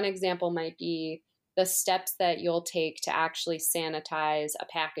one example might be the steps that you'll take to actually sanitize a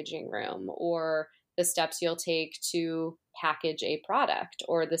packaging room, or the steps you'll take to package a product,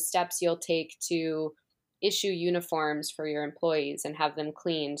 or the steps you'll take to issue uniforms for your employees and have them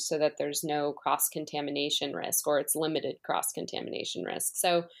cleaned so that there's no cross-contamination risk, or it's limited cross-contamination risk.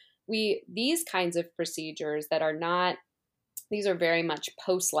 So these kinds of procedures that are not, these are very much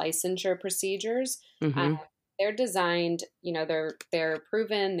post-licensure procedures. They're designed, they're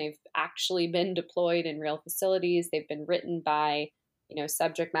proven, they've actually been deployed in real facilities. They've been written by,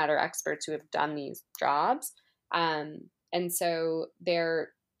 subject matter experts who have done these jobs. And so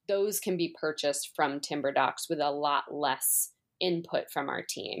those can be purchased from Timber Docs with a lot less input from our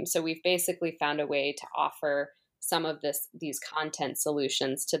team. So we've basically found a way to offer some of these content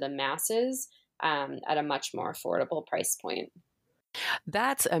solutions to the masses at a much more affordable price point.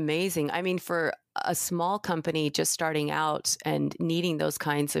 That's amazing. I mean, for a small company just starting out and needing those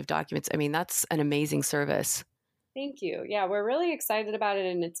kinds of documents, I mean, that's an amazing service. Thank you. Yeah, we're really excited about it.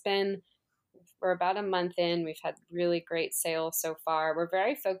 And we're about a month in. We've had really great sales so far. We're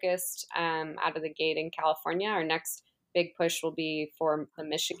very focused out of the gate in California. Our next big push will be for the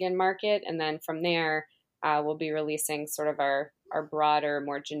Michigan market. And then from there, we'll be releasing sort of our broader,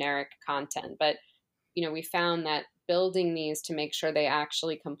 more generic content. But, we found that building these to make sure they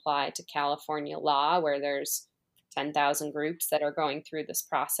actually comply to California law, where there's 10,000 groups that are going through this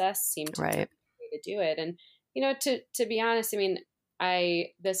process, seemed to be the way to do it. And, to be honest, I mean,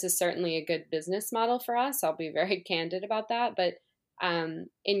 this is certainly a good business model for us. I'll be very candid about that. But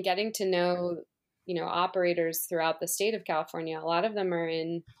in getting to know, operators throughout the state of California, a lot of them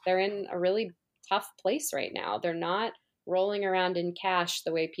they're in a really tough place right now. They're not rolling around in cash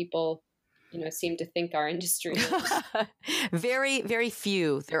the way people, seem to think our industry is. Very, very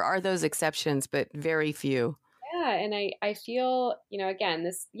few. There are those exceptions, but very few. Yeah. And I feel, again,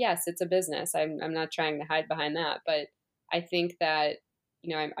 yes, it's a business. I'm not trying to hide behind that, but I think that,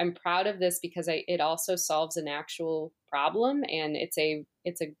 I'm proud of this because it also solves an actual problem, and it's a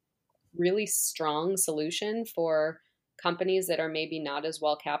really strong solution for companies that are maybe not as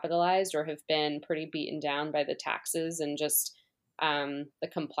well capitalized or have been pretty beaten down by the taxes and just the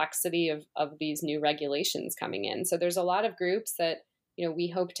complexity of these new regulations coming in. So there's a lot of groups that, we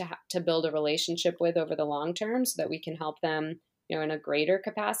hope to build a relationship with over the long term so that we can help them, in a greater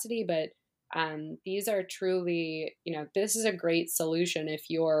capacity. But these are truly, this is a great solution if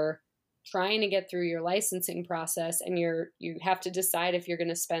you're trying to get through your licensing process and you have to decide if you're going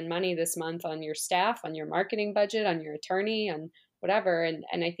to spend money this month on your staff, on your marketing budget, on your attorney, on whatever. And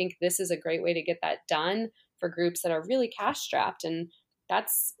I think this is a great way to get that done for groups that are really cash strapped. And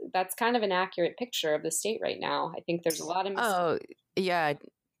that's kind of an accurate picture of the state right now. I think there's a lot of Oh, yeah.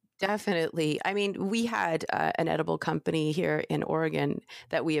 Definitely. I mean, we had an edible company here in Oregon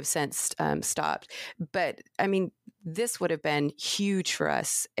that we have since stopped. But I mean, this would have been huge for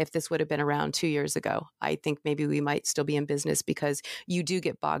us if this would have been around 2 years ago. I think maybe we might still be in business because you do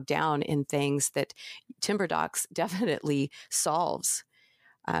get bogged down in things that TimberDocs definitely solves.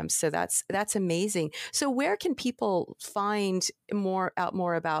 So that's amazing. So where can people find more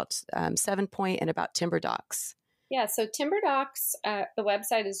about 7 Point and about TimberDocs? Yeah, so TimberDocs, the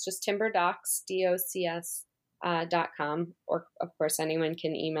website is just TimberDocs, DOCS.com. Or, of course, anyone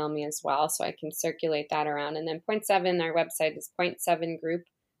can email me as well, so I can circulate that around. And then Point 7, our website is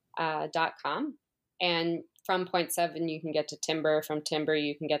point7group.com. And from Point 7, you can get to Timber. From Timber,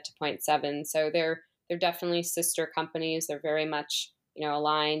 you can get to Point 7. So they're definitely sister companies. They're very much,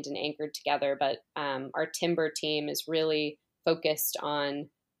 aligned and anchored together. But our Timber team is really focused on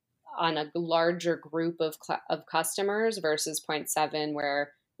a larger group of customers versus Point 7,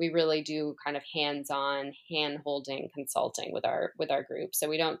 where we really do kind of hands-on hand-holding consulting with our group. So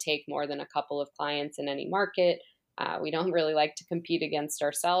we don't take more than a couple of clients in any market. We don't really like to compete against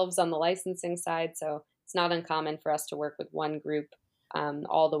ourselves on the licensing side. So it's not uncommon for us to work with one group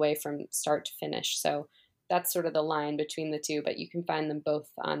all the way from start to finish. So that's sort of the line between the two, but you can find them both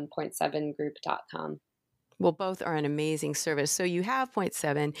on point7group.com. Well, both are an amazing service. So you have Point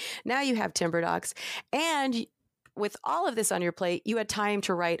 7, now you have TimberDocs, and with all of this on your plate, you had time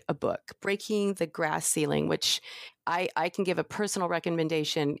to write a book, Breaking the Grass Ceiling, which I can give a personal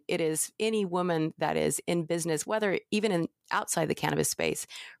recommendation. It is any woman that is in business, whether even outside the cannabis space,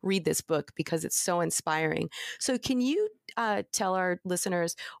 read this book because it's so inspiring. So can you tell our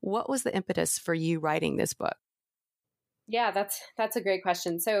listeners, what was the impetus for you writing this book? Yeah, that's a great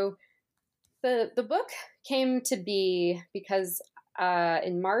question. So the book came to be because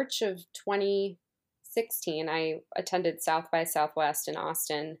in March of 2016, I attended South by Southwest in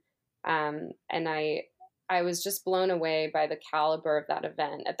Austin, and I was just blown away by the caliber of that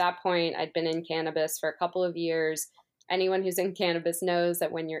event. At that point, I'd been in cannabis for a couple of years. Anyone who's in cannabis knows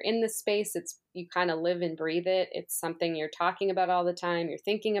that when you're in this space, you kind of live and breathe it. It's something you're talking about all the time, you're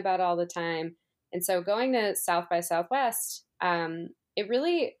thinking about all the time. And so going to South by Southwest,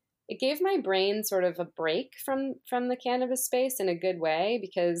 it gave my brain sort of a break from the cannabis space in a good way,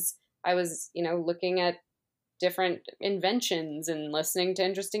 because I was, looking at different inventions and listening to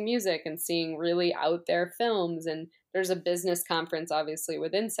interesting music and seeing really out there films. And there's a business conference, obviously,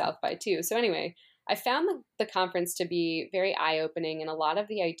 within South by too. So anyway, I found the conference to be very eye-opening, and a lot of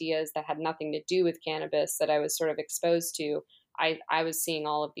the ideas that had nothing to do with cannabis that I was sort of exposed to, I was seeing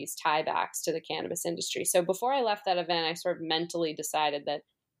all of these tiebacks to the cannabis industry. So before I left that event, I sort of mentally decided that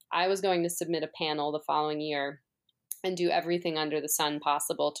I was going to submit a panel the following year and do everything under the sun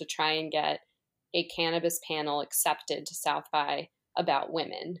possible to try and get a cannabis panel accepted to South by about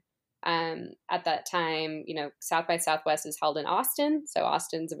women. At that time, South by Southwest is held in Austin. So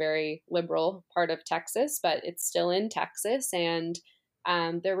Austin's a very liberal part of Texas, but it's still in Texas. And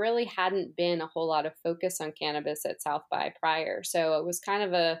there really hadn't been a whole lot of focus on cannabis at South by prior. So it was kind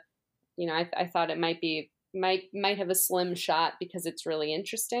of I thought it might have a slim shot because it's really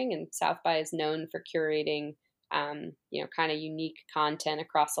interesting, and South by is known for curating kind of unique content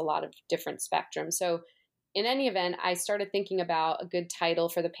across a lot of different spectrums. So in any event, I started thinking about a good title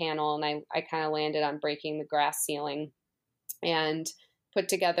for the panel, and I kind of landed on Breaking the Grass Ceiling and put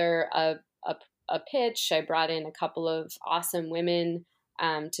together a pitch. I brought in a couple of awesome women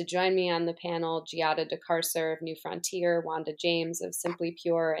to join me on the panel, Giada DeCarcer of New Frontier, Wanda James of Simply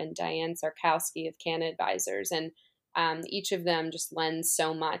Pure, and Diane Sarkowski of Canna Advisors. And each of them just lends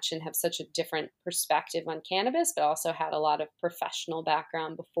so much and have such a different perspective on cannabis, but also had a lot of professional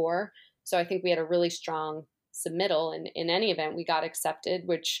background before. So I think we had a really strong submittal. And in any event, we got accepted,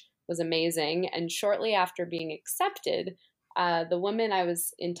 which was amazing. And shortly after being accepted, the woman I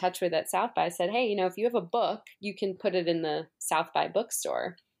was in touch with at South by said, hey, if you have a book, you can put it in the South by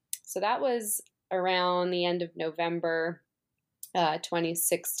bookstore. So that was around the end of November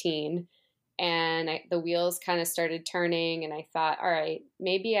 2016. And the wheels kind of started turning. And I thought, all right,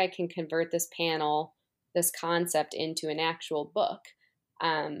 maybe I can convert this panel, this concept into an actual book.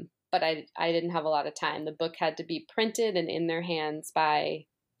 But I didn't have a lot of time. The book had to be printed and in their hands by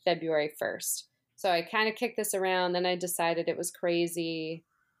February 1st. So I kind of kicked this around. Then I decided it was crazy.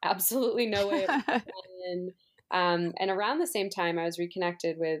 Absolutely no way. And around the same time, I was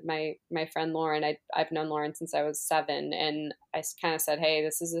reconnected with my friend Lauren. I've known Lauren since I was 7. And I kind of said, hey,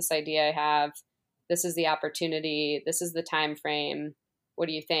 this is this idea I have. This is the opportunity. This is the time frame. What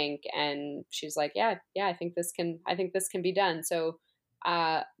do you think? And she's like, yeah, I think this can be done. So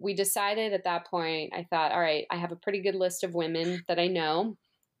we decided at that point, I thought, all right, I have a pretty good list of women that I know.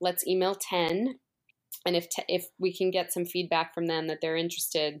 Let's email 10. And if we can get some feedback from them that they're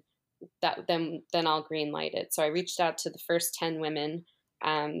interested, then I'll green light it. So I reached out to the first 10 women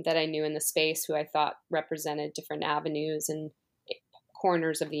that I knew in the space who I thought represented different avenues and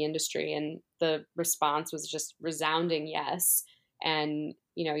corners of the industry. And the response was just resounding yes. And,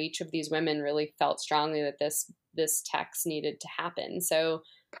 each of these women really felt strongly that this text needed to happen. So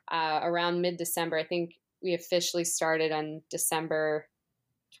around mid-December, I think we officially started on December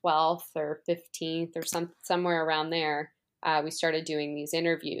 12th or 15th or somewhere around there. We started doing these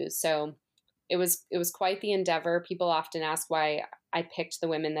interviews. So it was quite the endeavor. People often ask why I picked the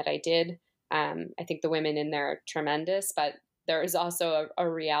women that I did. I think the women in there are tremendous, but there is also a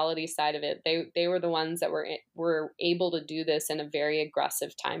reality side of it. They were the ones that were able to do this in a very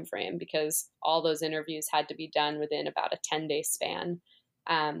aggressive time frame because all those interviews had to be done within about a 10-day span.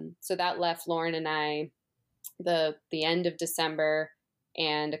 So that left Lauren and I the end of December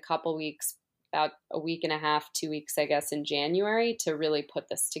and a couple weeks, about a week and a half, 2 weeks, I guess, in January to really put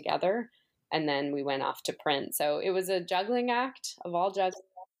this together. And then we went off to print. So it was a juggling act of all juggling.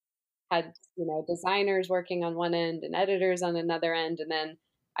 Had, designers working on one end and editors on another end. And then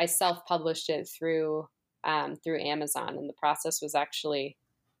I self-published it through Amazon. And the process was actually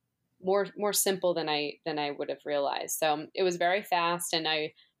more simple than I would have realized. So it was very fast, and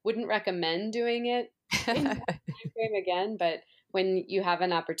I wouldn't recommend doing it in that time frame again, but when you have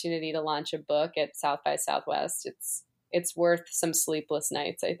an opportunity to launch a book at South by Southwest, it's worth some sleepless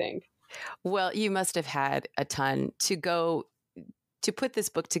nights, I think. Well, you must have had a ton to put this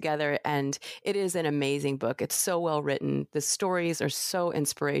book together, and it is an amazing book. It's so well written. The stories are so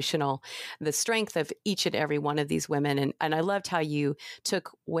inspirational. The strength of each and every one of these women. And I loved how you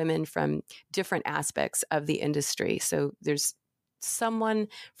took women from different aspects of the industry. So there's someone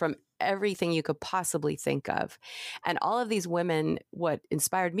from everything you could possibly think of. And all of these women, what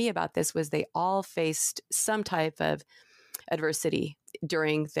inspired me about this was they all faced some type of adversity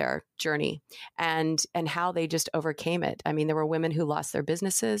during their journey and how they just overcame it. I mean, there were women who lost their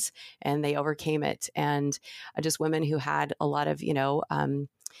businesses and they overcame it, and just women who had a lot of,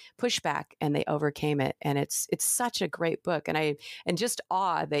 pushback and they overcame it. And it's such a great book. And just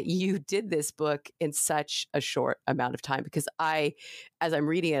awe that you did this book in such a short amount of time, because as I'm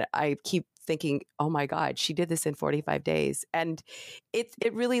reading it, I keep thinking, oh my God, she did this in 45 days. And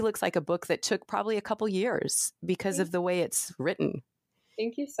it really looks like a book that took probably a couple years because of the way it's written.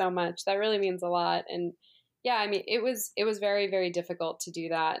 Thank you so much. That really means a lot. And yeah, I mean, it was very, very difficult to do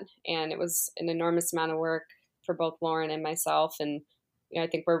that. And it was an enormous amount of work for both Lauren and myself. And I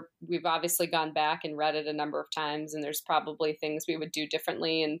think we've obviously gone back and read it a number of times, and there's probably things we would do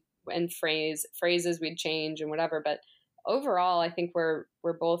differently and phrases we'd change and whatever. But overall, I think we're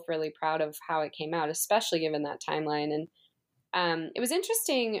both really proud of how it came out, especially given that timeline. And it was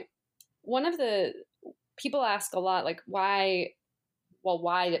interesting. One of the people ask a lot, like, why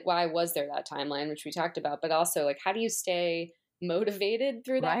was there that timeline, which we talked about, but also like, how do you stay motivated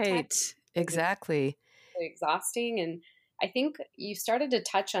through that time? Right. Exactly. It's exhausting. And I think you started to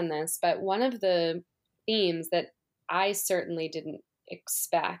touch on this, but one of the themes that I certainly didn't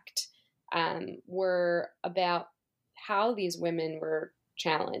expect were about how these women were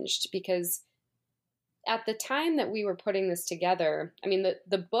challenged. Because at the time that we were putting this together, I mean,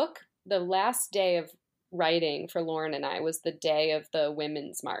 the book, the last day of writing for Lauren and I was the day of the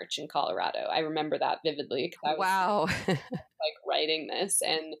Women's March in Colorado. I remember that vividly because I was Wow. like writing this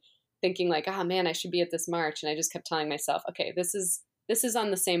and thinking like, oh man, I should be at this march. And I just kept telling myself, okay, this is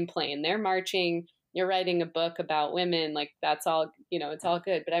on the same plane. They're marching, you're writing a book about women. Like that's all, it's all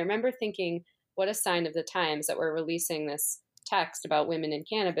good. But I remember thinking, what a sign of the times that we're releasing this text about women in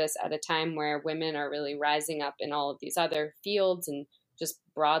cannabis at a time where women are really rising up in all of these other fields and just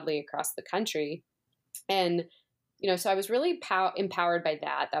broadly across the country. And, so I was really empowered by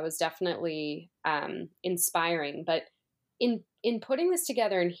that. That was definitely inspiring. But in putting this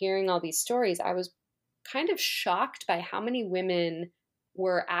together and hearing all these stories, I was kind of shocked by how many women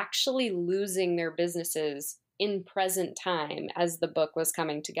were actually losing their businesses in present time as the book was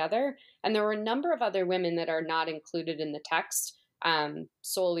coming together. And there were a number of other women that are not included in the text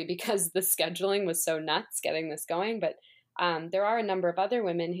solely because the scheduling was so nuts getting this going. But there are a number of other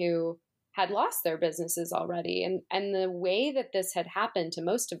women who had lost their businesses already. And the way that this had happened to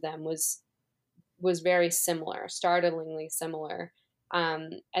most of them was very similar, startlingly similar.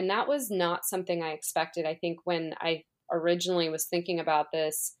 And that was not something I expected. I think when I originally was thinking about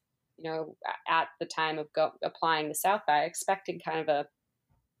this, at the time of applying to South by, I expected kind of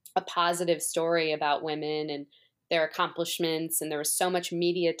a positive story about women and their accomplishments. And there was so much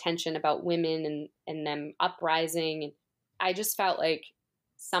media attention about women and them uprising. And I just felt like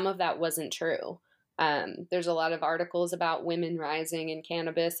some of that wasn't true. There's a lot of articles about women rising in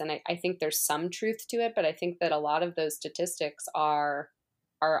cannabis, and I think there's some truth to it, but I think that a lot of those statistics are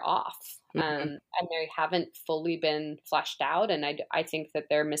off, and they haven't fully been fleshed out. And I think that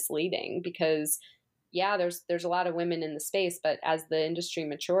they're misleading because, yeah, there's a lot of women in the space, but as the industry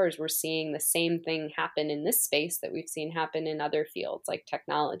matures, we're seeing the same thing happen in this space that we've seen happen in other fields like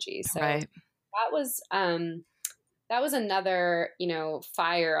technology. So right. that was another,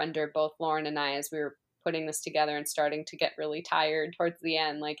 fire under both Lauren and I as we were putting this together and starting to get really tired towards the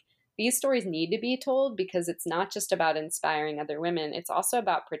end. Like, these stories need to be told because it's not just about inspiring other women. It's also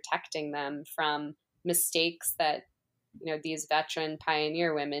about protecting them from mistakes that, these veteran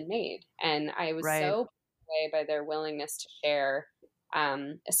pioneer women made. And I was so blown away by their willingness to share,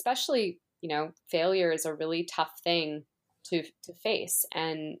 especially, failure is a really tough thing to face.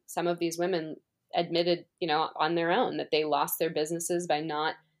 And some of these women admitted, on their own that they lost their businesses by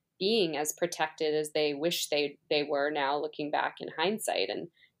not being as protected as they wish they were now looking back in hindsight. And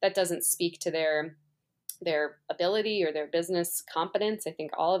that doesn't speak to their ability or their business competence. I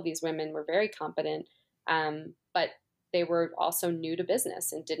think all of these women were very competent, but they were also new to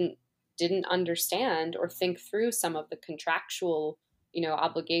business and didn't understand or think through some of the contractual,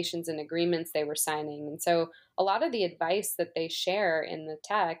 obligations and agreements they were signing. And so a lot of the advice that they share in the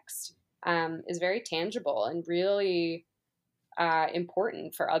text is very tangible and really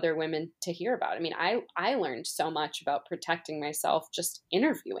important for other women to hear about. I mean, I learned so much about protecting myself just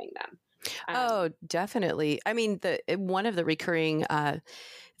interviewing them. Oh, definitely. I mean, one of the recurring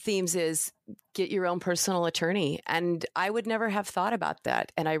themes is get your own personal attorney. And I would never have thought about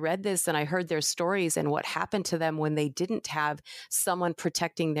that. And I read this and I heard their stories and what happened to them when they didn't have someone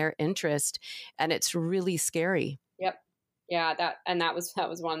protecting their interest. And it's really scary. Yep. Yeah. That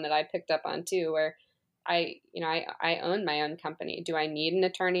was one that I picked up on too, where I own my own company. Do I need an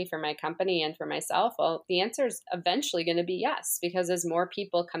attorney for my company and for myself? Well, the answer is eventually going to be yes, because as more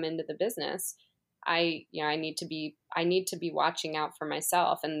people come into the business, I need to be watching out for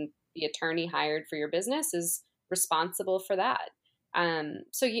myself, and the attorney hired for your business is responsible for that.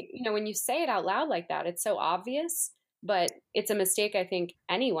 So when you say it out loud like that, it's so obvious, but it's a mistake I think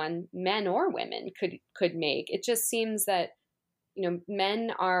anyone, men or women, could make. It just seems that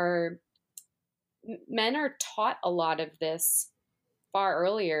men are taught a lot of this far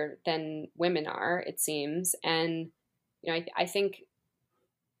earlier than women are, it seems. And, I think,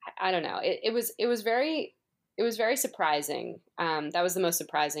 I don't know, it was very surprising. That was the most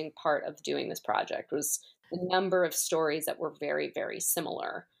surprising part of doing this project, was the number of stories that were very, very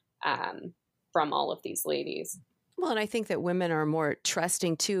similar from all of these ladies. Well, and I think that women are more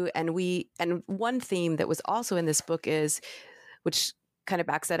trusting too. And one theme that was also in this book is, which kind of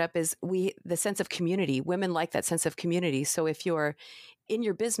backs that up, is the sense of community. Women like that sense of community. So if you're in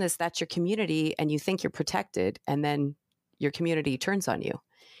your business, that's your community, and you think you're protected, and then your community turns on you.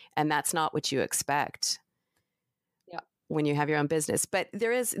 And that's not what you expect when you have your own business. But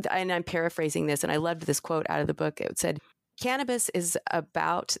there is, and I'm paraphrasing this, and I loved this quote out of the book. It said, Cannabis is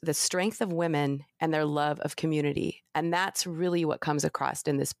about the strength of women and their love of community. And that's really what comes across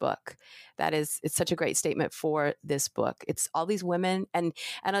in this book. It's such a great statement for this book. It's all these women, and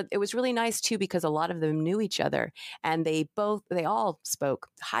it was really nice too, because a lot of them knew each other, and they all spoke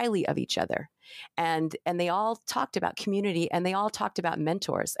highly of each other. And they all talked about community, and they all talked about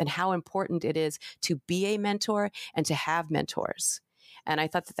mentors and how important it is to be a mentor and to have mentors. And I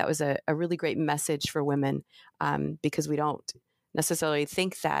thought that was a really great message for women, because we don't necessarily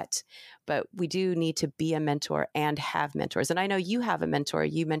think that, but we do need to be a mentor and have mentors. And I know you have a mentor.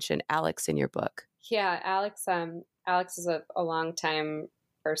 You mentioned Alex in your book. Yeah, Alex. Alex is a longtime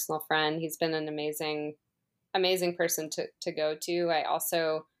personal friend. He's been an amazing person to go to.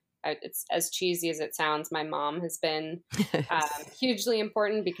 It's as cheesy as it sounds, my mom has been hugely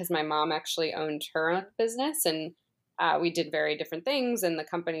important, because my mom actually owned her own business, and we did very different things, and the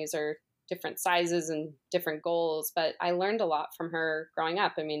companies are different sizes and different goals. But I learned a lot from her growing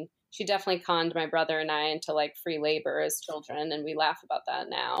up. I mean, she definitely conned my brother and I into like free labor as children, and we laugh about that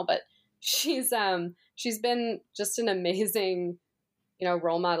now. But she's been just an amazing,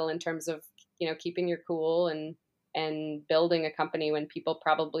 role model in terms of, keeping your cool and building a company when people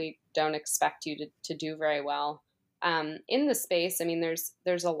probably don't expect you to do very well. In the space, I mean,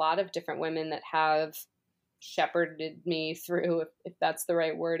 there's a lot of different women that have shepherded me through, if that's the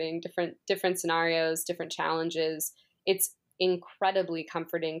right wording, different scenarios, different challenges. It's incredibly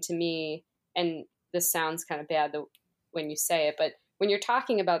comforting to me. And this sounds kind of bad when you say it, but when you're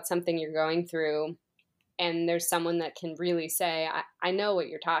talking about something you're going through, and there's someone that can really say, I know what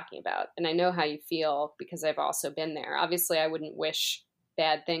you're talking about, and I know how you feel, because I've also been there. Obviously, I wouldn't wish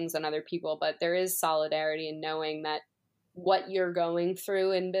bad things on other people, but there is solidarity in knowing that what you're going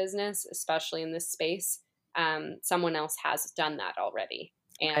through in business, especially in this space, someone else has done that already.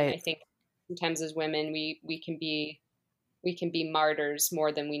 And right. I think sometimes as women, we can be martyrs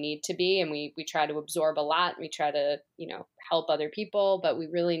more than we need to be. And we try to absorb a lot. We try to, help other people, but we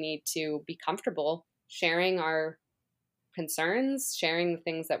really need to be comfortable sharing our concerns, sharing the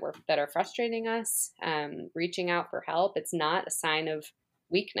things that are frustrating us, reaching out for help. It's not a sign of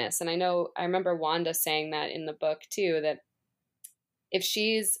weakness. And I remember Wanda saying that in the book too, that if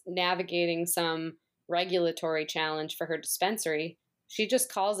she's navigating some regulatory challenge for her dispensary, she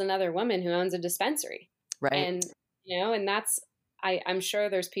just calls another woman who owns a dispensary. Right. And, and that's, I'm sure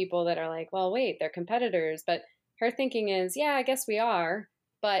there's people that are like, well, wait, they're competitors. But her thinking is, yeah, I guess we are.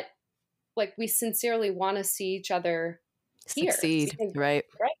 But like, we sincerely want to see each other succeed. Because, right.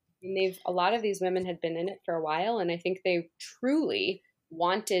 Right. And a lot of these women had been in it for a while. And I think they truly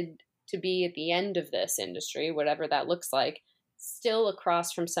wanted to be at the end of this industry, whatever that looks like, still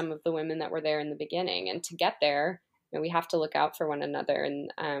across from some of the women that were there in the beginning. And to get there, we have to look out for one another.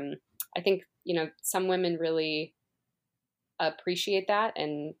 And I think, some women really appreciate that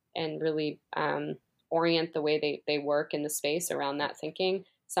and really orient the way they work in the space around that thinking.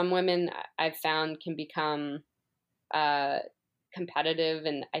 Some women I've found can become competitive.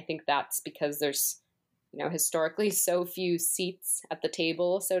 And I think that's because there's, historically so few seats at the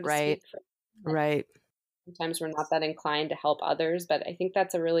table, so to speak. Right. Sometimes we're not that inclined to help others, but I think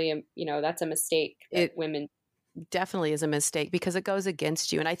that's that's a mistake that women definitely is a mistake, because it goes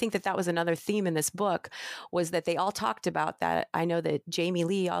against you. And I think that was another theme in this book, was that they all talked about that. I know that Jamie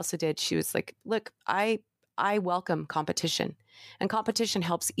Lee also did. She was like, look, I welcome competition, and competition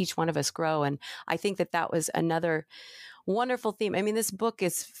helps each one of us grow. And I think that was another wonderful theme. I mean, this book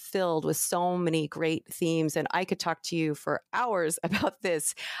is filled with so many great themes, and I could talk to you for hours about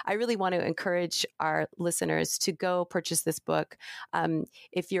this. I really want to encourage our listeners to go purchase this book.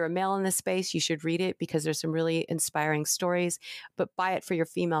 If you're a male in this space, you should read it, because there's some really inspiring stories, but buy it for your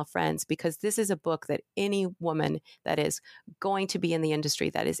female friends, because this is a book that any woman that is going to be in the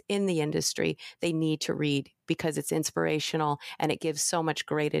industry, they need to read, because it's inspirational and it gives so much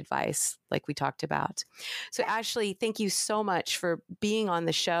great advice, like we talked about. So Ashley, thank you so much for being on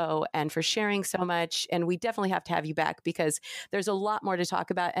the show and for sharing so much. And we definitely have to have you back, because there's a lot more to talk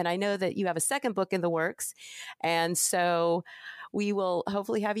about. And I know that you have a second book in the works. And so we will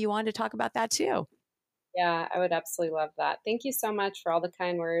hopefully have you on to talk about that too. Yeah, I would absolutely love that. Thank you so much for all the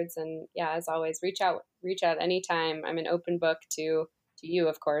kind words. And yeah, as always, reach out anytime. I'm an open book to you,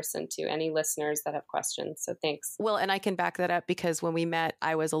 of course, and to any listeners that have questions. So thanks. Well, and I can back that up, because when we met,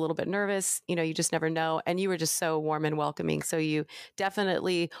 I was a little bit nervous. You just never know. And you were just so warm and welcoming. So you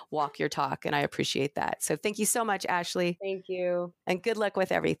definitely walk your talk, and I appreciate that. So thank you so much, Ashley. Thank you. And good luck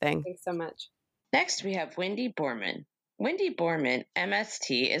with everything. Thanks so much. Next, we have Wendy Borman. Wendy Borman,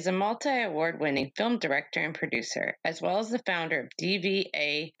 MST, is a multi-award-winning film director and producer, as well as the founder of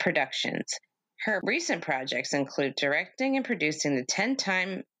DVA Productions. Her recent projects include directing and producing the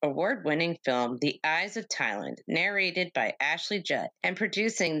 10-time award-winning film The Eyes of Thailand, narrated by Ashley Judd, and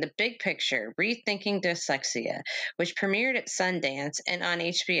producing The Big Picture, Rethinking Dyslexia, which premiered at Sundance and on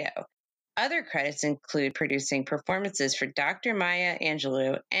HBO. Other credits include producing performances for Dr. Maya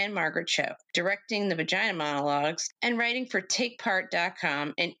Angelou and Margaret Cho, directing the Vagina Monologues, and writing for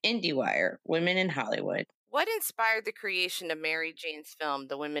TakePart.com and IndieWire, Women in Hollywood. What inspired the creation of Mary Jane's film,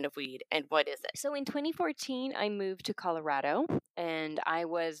 The Women of Weed, and what is it? So in 2014, I moved to Colorado, and I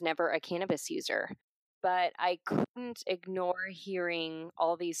was never a cannabis user. But I couldn't ignore hearing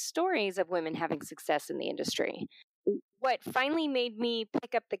all these stories of women having success in the industry. What finally made me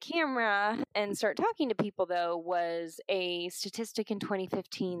pick up the camera and start talking to people, though, was a statistic in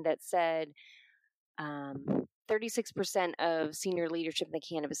 2015 that said 36% of senior leadership in the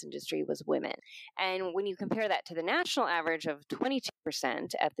cannabis industry was women. And when you compare that to the national average of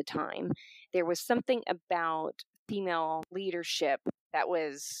 22% at the time, there was something about female leadership that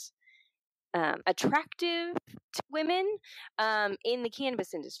was attractive to women in the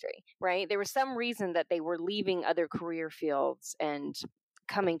cannabis industry, right? There was some reason that they were leaving other career fields and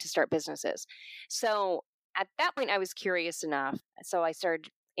coming to start businesses. So at that point, I was curious enough. So I started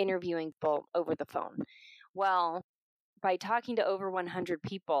interviewing people over the phone. Well, by talking to over 100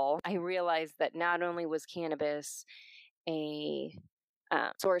 people, I realized that not only was cannabis a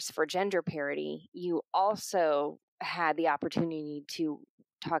source for gender parity, you also had the opportunity to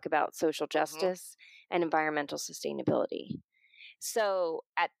talk about social justice and environmental sustainability. So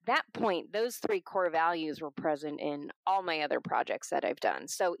at that point, those three core values were present in all my other projects that I've done.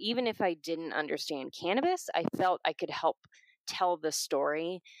 So even if I didn't understand cannabis, I felt I could help tell the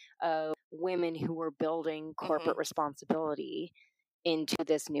story of women who were building corporate responsibility into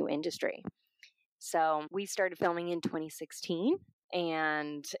this new industry. So we started filming in 2016.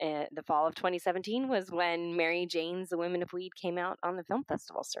 And the fall of 2017 was when Mary Jane's The Women of Weed came out on the film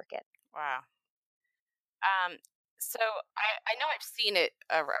festival circuit. Wow. So I know I've seen it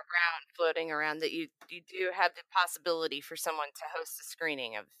floating around that you do have the possibility for someone to host a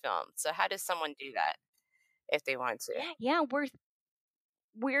screening of the film. So how does someone do that if they want to? Yeah,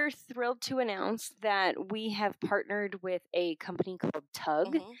 we're thrilled to announce that we have partnered with a company called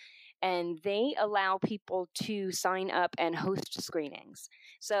Tug. And they allow people to sign up and host screenings.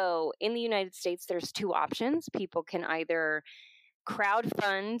 So in the United States, there's two options. People can either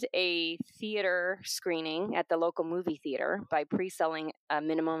crowdfund a theater screening at the local movie theater by pre-selling a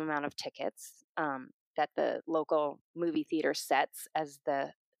minimum amount of tickets that the local movie theater sets as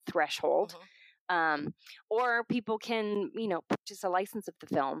the threshold. Or people can, purchase a license of the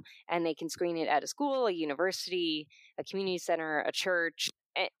film and they can screen it at a school, a university, a community center, a church,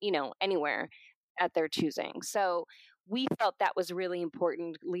 anywhere at their choosing. So we felt that was really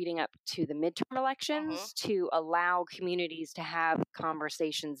important leading up to the midterm elections to allow communities to have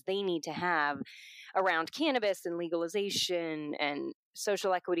conversations they need to have around cannabis and legalization and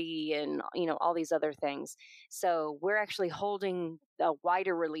social equity and, all these other things. So we're actually holding a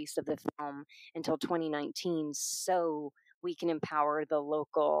wider release of the film until 2019 so we can empower the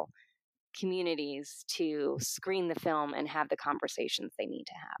local communities to screen the film and have the conversations they need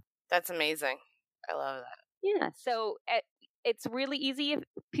to have. That's amazing. I love that. Yeah. So it's really easy. If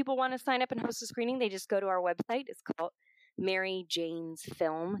people want to sign up and host a screening, they just go to our website. It's called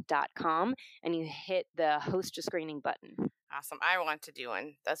maryjanesfilm.com and you hit the host a screening button. Awesome. I want to do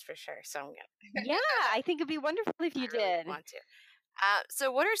one. That's for sure. So I'm going to. Yeah. I think it'd be wonderful if you did. Want to.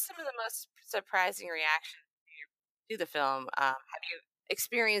 So what are some of the most surprising reactions to the film? Have you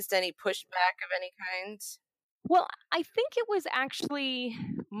experienced any pushback of any kind? Well, I think it was actually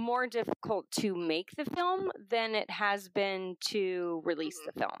more difficult to make the film than it has been to release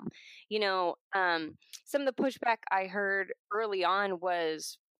the film. Some of the pushback I heard early on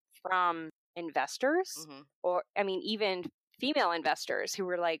was from investors or, even female investors who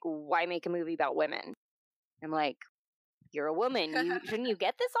were like, why make a movie about women? I'm like, you're a woman. Shouldn't you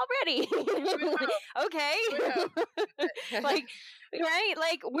get this already? Okay. Right?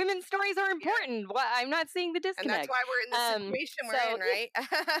 Like, women's stories are important. Well, I'm not seeing the disconnect. And that's why we're in the situation we're in, right?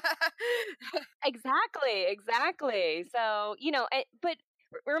 Exactly. So, but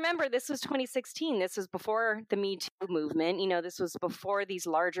remember, this was 2016. This was before the Me Too movement. This was before these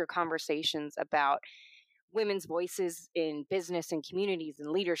larger conversations about women's voices in business and communities and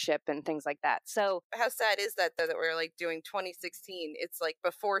leadership and things like that. So how sad is that, though, that we're like doing 2016? It's like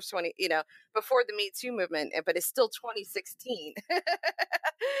before before the Me Too movement, but it's still 2016.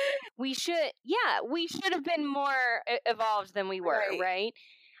 we should have been more evolved than we were, right?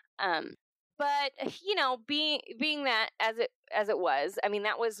 but being that as it was, I mean,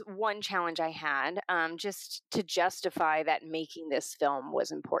 that was one challenge I had, just to justify that making this film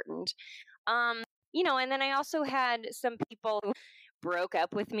was important. And then I also had some people who broke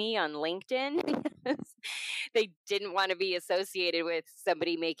up with me on LinkedIn because they didn't want to be associated with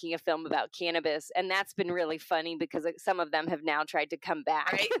somebody making a film about cannabis. And that's been really funny because some of them have now tried to come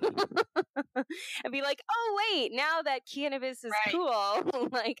back, right? And be like, oh, wait, now that cannabis is cool,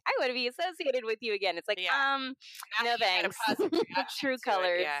 like, I want to be associated with you again. It's like, no thanks. True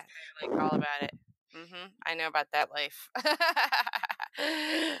colors. Yeah, like all about it. I know about that life.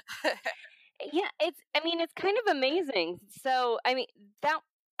 Yeah, it's kind of amazing. So, I mean,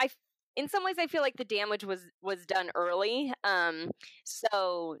 in some ways I feel like the damage was done early.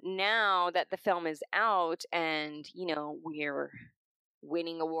 So now that the film is out and, we're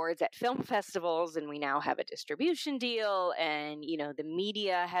winning awards at film festivals and we now have a distribution deal and, the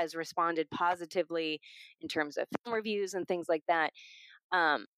media has responded positively in terms of film reviews and things like that.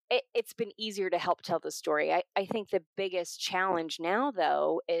 It's been easier to help tell the story. I think the biggest challenge now,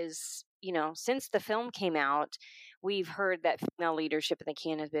 though, is, since the film came out, we've heard that female leadership in the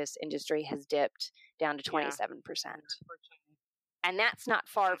cannabis industry has dipped down to 27%. And that's not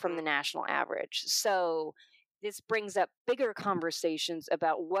far from the national average. So this brings up bigger conversations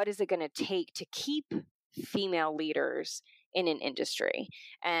about what is it going to take to keep female leaders in an industry.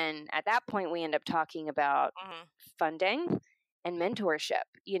 And at that point, we end up talking about funding and mentorship,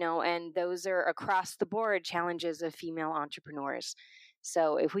 and those are across the board challenges of female entrepreneurs.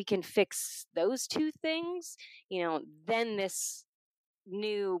 So if we can fix those two things, then this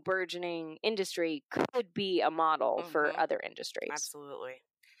new burgeoning industry could be a model for other industries. Absolutely.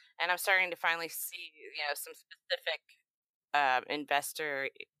 And I'm starting to finally see, some specific investor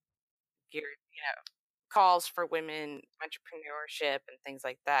geared, calls for women entrepreneurship and things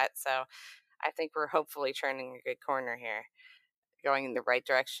like that. So I think we're hopefully turning a good corner here, going in the right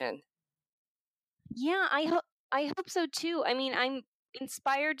direction. Yeah, I hope so too. I mean, I'm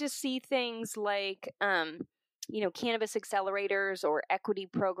inspired to see things like cannabis accelerators or equity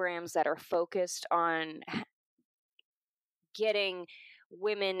programs that are focused on getting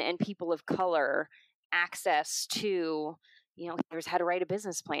women and people of color access to, here's how to write a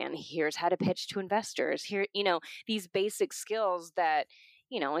business plan, here's how to pitch to investors, here, these basic skills that,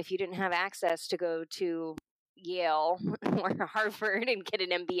 if you didn't have access to go to Yale or Harvard and get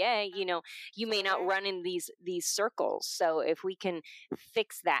an MBA, you may not run in these circles. So if we can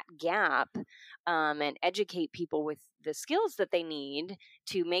fix that gap and educate people with the skills that they need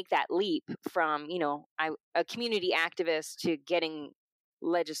to make that leap from, a community activist to getting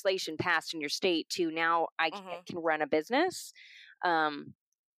legislation passed in your state to now I can run a business,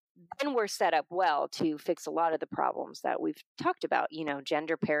 then we're set up well to fix a lot of the problems that we've talked about,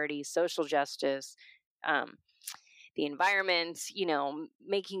 gender parity, social justice, the environment,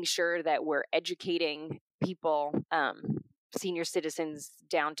 making sure that we're educating people, senior citizens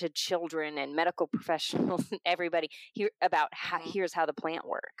down to children and medical professionals and everybody here about here's how the plant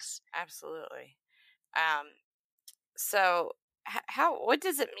works. Absolutely. So what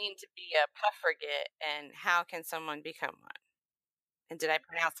does it mean to be a puffragette and how can someone become one? And did I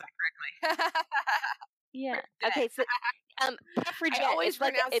pronounce that correctly? Yeah. Okay. So, suffragette. It's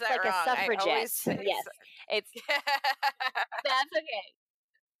like a suffragette. Yes. It's that's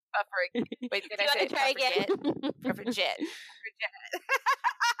okay. Wait, did I say try again? Suffragette.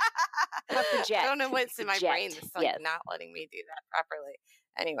 Suffragette. I don't know what's in my brain that's not letting me do that properly.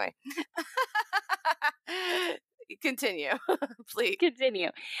 Anyway, continue, please. Continue.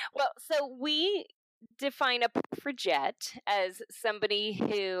 Well, so we define a suffragette as somebody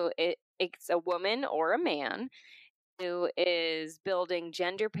who it's a woman or a man who is building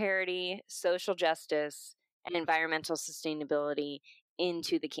gender parity, social justice, and environmental sustainability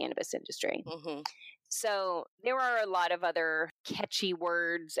into the cannabis industry. So there are a lot of other catchy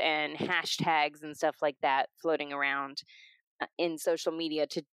words and hashtags and stuff like that floating around in social media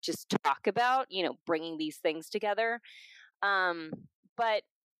to just talk about, bringing these things together. But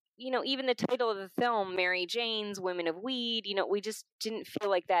even the title of the film, Mary Jane's Women of Weed, we just didn't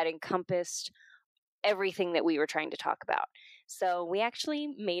feel like that encompassed everything that we were trying to talk about. So we actually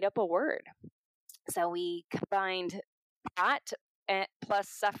made up a word. So we combined pot plus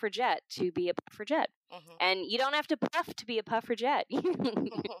suffragette to be a puffragette. And you don't have to puff to be a puffragette.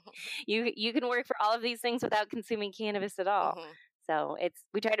 You can work for all of these things without consuming cannabis at all. So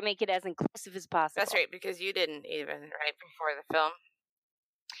we try to make it as inclusive as possible. That's right, because you didn't even, right, before the film.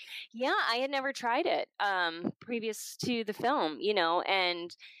 Yeah, I had never tried it previous to the film,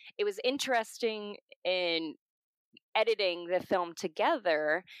 and it was interesting in editing the film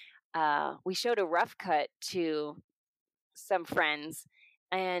together. we showed a rough cut to some friends,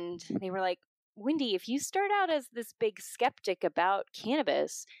 and they were like, Wendy, if you start out as this big skeptic about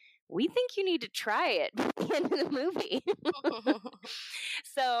cannabis, we think you need to try it by the end of the movie.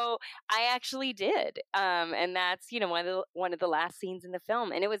 So I actually did. And that's, one of the last scenes in the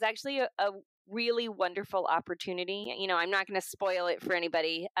film. And it was actually a really wonderful opportunity. I'm not going to spoil it for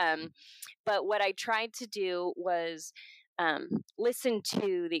anybody. But what I tried to do was listen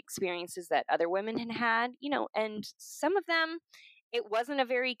to the experiences that other women had, and some of them, it wasn't a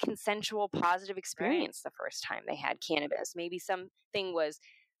very consensual, positive experience the first time they had cannabis. Maybe something was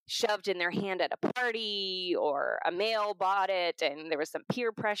shoved in their hand at a party, or a male bought it and there was some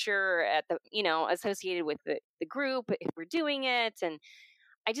peer pressure at the, associated with the group who were doing it. And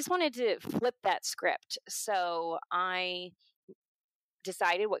I just wanted to flip that script. So I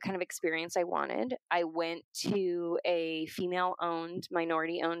decided what kind of experience I wanted. I went to a female-owned,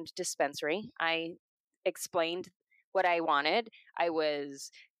 minority-owned dispensary. I explained what I wanted. I was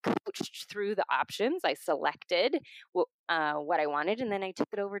coached through the options. I selected what I wanted, and then I took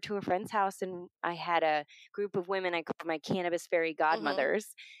it over to a friend's house, and I had a group of women I called my cannabis fairy godmothers,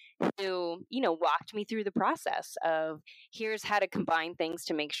 who, walked me through the process of, here's how to combine things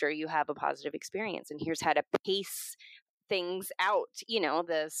to make sure you have a positive experience, and here's how to pace things out,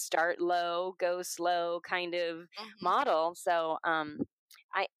 the start low, go slow kind of model. So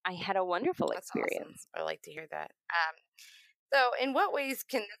I had a wonderful experience. Awesome. I like to hear that. So in what ways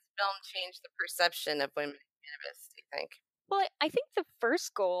can this film change the perception of women in cannabis, do you think? Well, I think the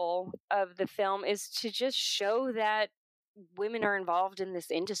first goal of the film is to just show that women are involved in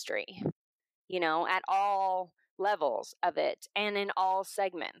this industry, at all levels of it and in all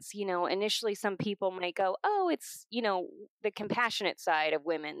segments. Initially some people might go, oh, it's, the compassionate side of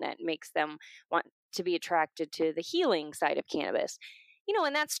women that makes them want to be attracted to the healing side of cannabis,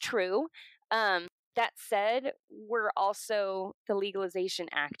 and that's true. That said, we're also the legalization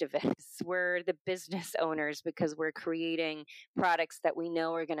activists. We're the business owners because we're creating products that we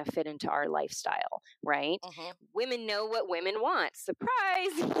know are going to fit into our lifestyle, right? Women know what women want.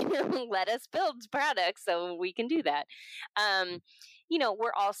 Surprise! Let us build products so we can do that.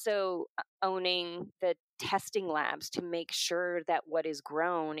 We're also owning the testing labs to make sure that what is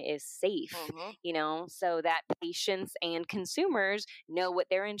grown is safe, so that patients and consumers know what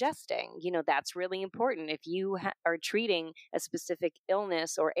they're ingesting. That's really important. If you are treating a specific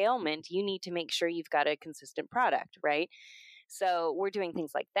illness or ailment, you need to make sure you've got a consistent product, right? So we're doing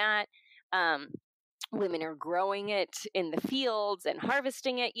things like that. Women are growing it in the fields and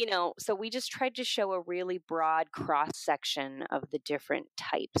harvesting it, so we just tried to show a really broad cross section of the different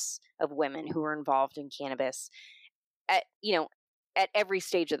types of women who are involved in cannabis at every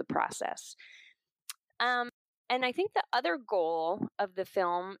stage of the process. And I think the other goal of the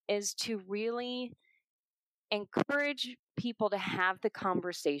film is to really encourage people to have the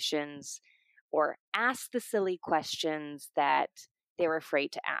conversations or ask the silly questions that they're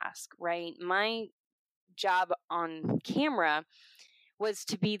afraid to ask, right? My job on camera was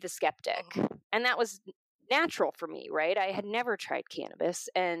to be the skeptic, and that was natural for me, right? I had never tried cannabis,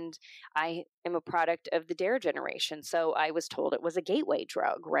 and I am a product of the DARE generation, so I was told it was a gateway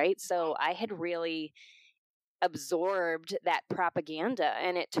drug, right? So I had really absorbed that propaganda,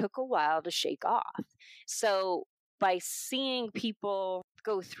 and it took a while to shake off. So by seeing people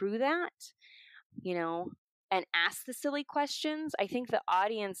go through that, and ask the silly questions, I think the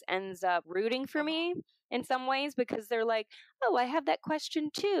audience ends up rooting for me in some ways, because they're like, oh, I have that question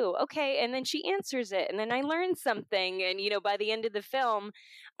too. Okay. And then she answers it, and then I learned something. And, by the end of the film,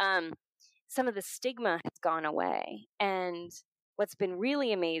 some of the stigma has gone away. And what's been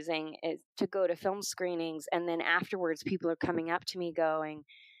really amazing is to go to film screenings, and then afterwards people are coming up to me going,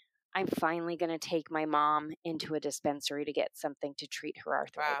 I'm finally going to take my mom into a dispensary to get something to treat her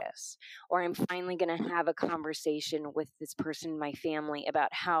arthritis. Wow. Or I'm finally going to have a conversation with this person in my family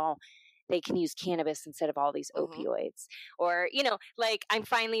about how they can use cannabis instead of all these opioids. Or, I'm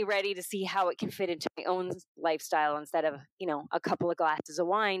finally ready to see how it can fit into my own lifestyle instead of, a couple of glasses of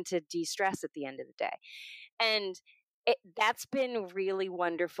wine to de-stress at the end of the day. And that's been really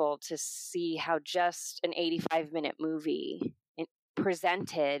wonderful to see how just an 85-minute movie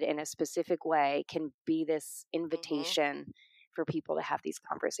presented in a specific way can be this invitation for people to have these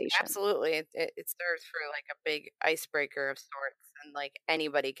conversations. Absolutely. It serves for like a big icebreaker of sorts, and like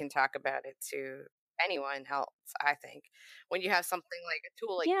anybody can talk about it to anyone else, I think. When you have something like a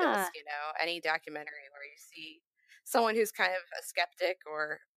tool like this, any documentary where you see someone who's kind of a skeptic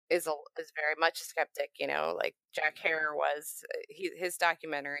or is very much a skeptic, like Jack Herer was, his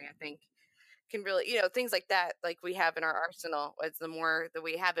documentary, I think, can really, things like that, like we have in our arsenal, as the more that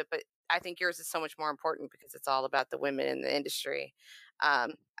we have it. But I think yours is so much more important because it's all about the women in the industry.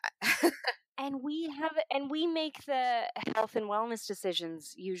 Um, And we make the health and wellness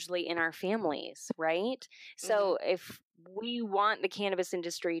decisions usually in our families, right? So if we want the cannabis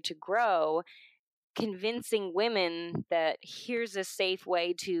industry to grow, convincing women that here's a safe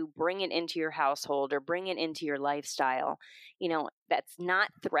way to bring it into your household or bring it into your lifestyle, that's not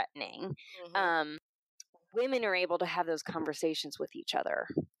threatening. Women are able to have those conversations with each other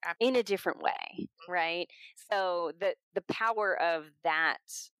in a different way, right? So the power of that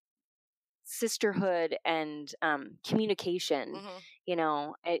sisterhood and communication,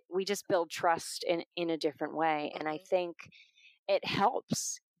 we just build trust in a different way. And I think it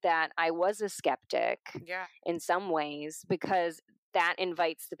helps that I was a skeptic in some ways, because that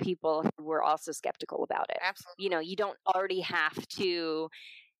invites the people who were also skeptical about it. Absolutely. You don't already have to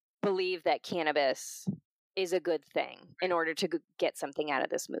believe that cannabis is a good thing in order to get something out of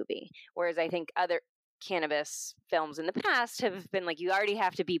this movie. Whereas I think other cannabis films in the past have been like, you already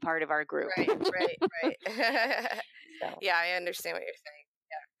have to be part of our group. Right. So. Yeah, I understand what you're saying.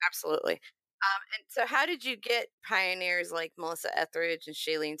 Yeah, absolutely. And so how did you get pioneers like Melissa Etheridge and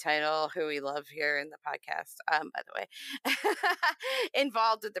Shailene Title, who we love here in the podcast, by the way,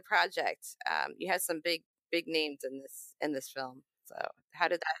 involved with the project? You had some big names in this film. So how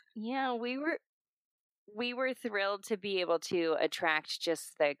did that? Yeah, we were thrilled to be able to attract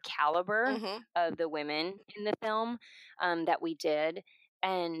just the caliber of the women in the film that we did.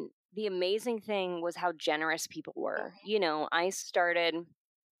 And the amazing thing was how generous people were. I started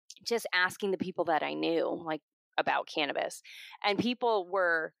just asking the people that I knew, like, about cannabis, and people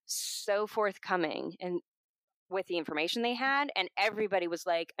were so forthcoming and with the information they had, and everybody was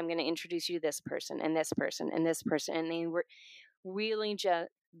like, I'm going to introduce you to this person and this person and this person. And they were really just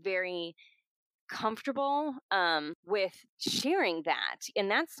very comfortable with sharing that, and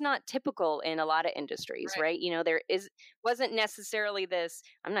that's not typical in a lot of industries, right? There wasn't necessarily this,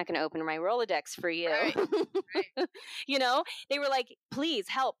 I'm not going to open my Rolodex for you. Right. They were like, please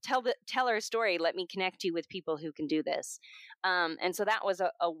help tell our story, let me connect you with people who can do this. And so that was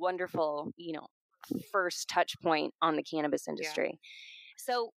a wonderful first touch point on the cannabis industry.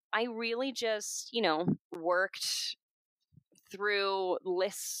 So I really just worked through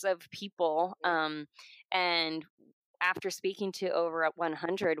lists of people. And after speaking to over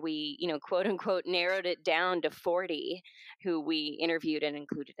 100, we, quote unquote, narrowed it down to 40 who we interviewed and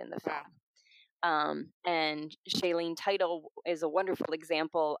included in the film. And Shailene Title is a wonderful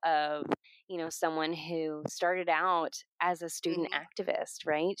example of, someone who started out as a student activist,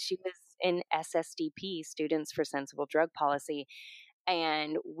 right? She was in SSDP, Students for Sensible Drug Policy.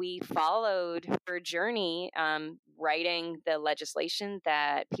 And we followed her journey, writing the legislation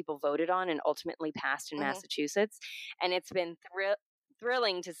that people voted on and ultimately passed in Massachusetts. And it's been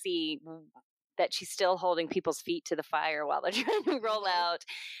thrilling to see that she's still holding people's feet to the fire while they're trying to roll out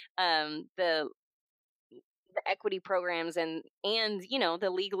the equity programs and the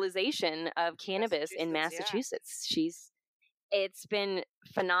legalization of cannabis in Massachusetts. It's been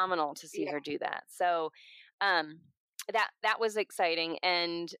phenomenal to see her do that. So that was exciting.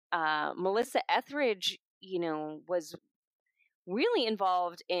 And Melissa Etheridge, was really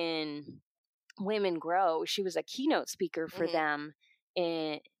involved in Women Grow. She was a keynote speaker for them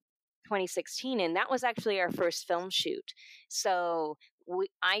in 2016, and that was actually our first film shoot. So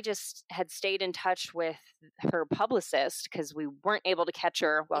I just had stayed in touch with her publicist because we weren't able to catch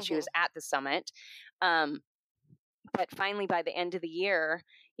her while she was at the summit. But finally, by the end of the year,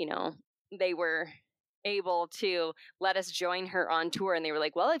 they were able to let us join her on tour, and they were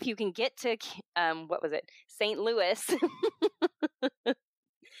like, well, if you can get to St. Louis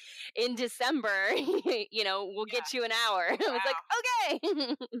in December, we'll get you an hour. I was like,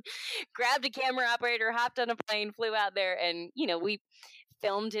 okay. Grabbed a camera operator, hopped on a plane, flew out there, and we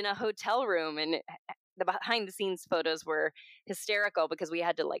filmed in a hotel room, and the behind the scenes photos were hysterical because we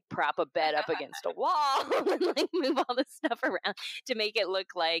had to prop a bed up against a wall and move all this stuff around to make it look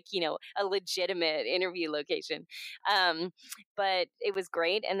like, a legitimate interview location. But it was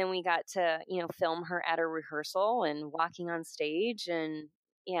great. And then we got to, film her at a rehearsal and walking on stage. And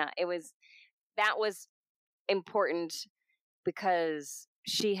that was important because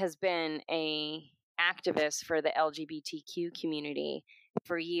she has been a activist for the LGBTQ community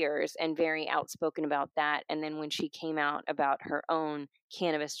for years and very outspoken about that. And then when she came out about her own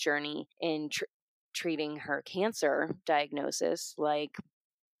cannabis journey in treating her cancer diagnosis,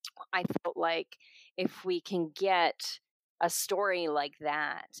 I felt like if we can get a story like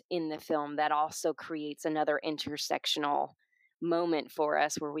that in the film, that also creates another intersectional moment for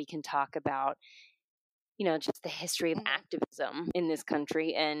us where we can talk about, just the history of activism in this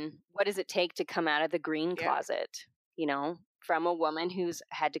country and what does it take to come out of the green closet, from a woman who's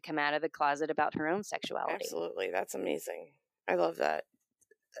had to come out of the closet about her own sexuality. Absolutely. That's amazing. I love that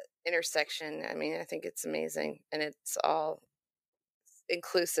intersection. I mean, I think it's amazing, and it's all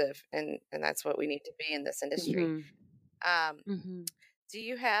inclusive, and that's what we need to be in this industry. Do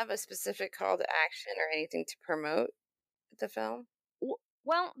you have a specific call to action or anything to promote the film?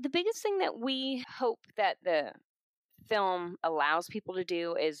 Well, the biggest thing that we hope that the film allows people to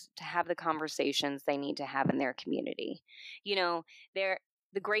do is to have the conversations they need to have in their community.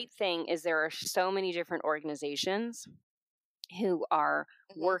 The great thing is there are so many different organizations who are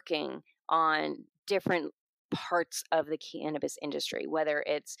working on different parts of the cannabis industry, whether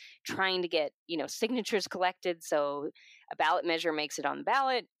it's trying to get, signatures collected so a ballot measure makes it on the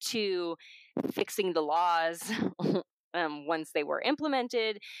ballot, to fixing the laws once they were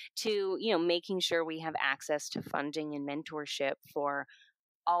implemented, to, making sure we have access to funding and mentorship for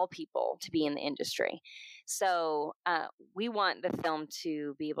all people to be in the industry. So we want the film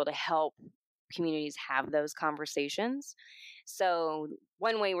to be able to help communities have those conversations. So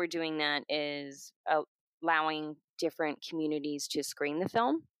one way we're doing that is allowing different communities to screen the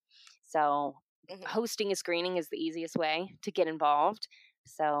film. So hosting a screening is the easiest way to get involved.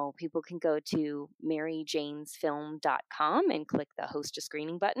 So people can go to maryjanesfilm.com and click the host a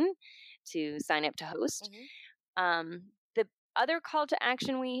screening button to sign up to host. The other call to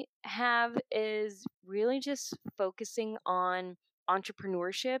action we have is really just focusing on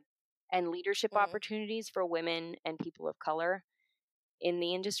entrepreneurship and leadership opportunities for women and people of color in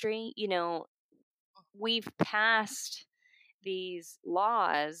the industry. We've passed these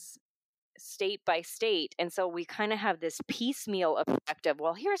laws state by state. And so we kind of have this piecemeal effect of,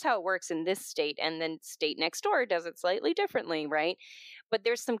 well, here's how it works in this state, and then state next door does it slightly differently, right? But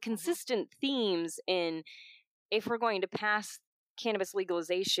there's some consistent themes in, if we're going to pass cannabis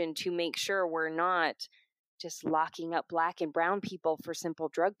legalization, to make sure we're not just locking up Black and brown people for simple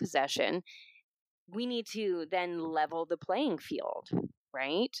drug possession, we need to then level the playing field,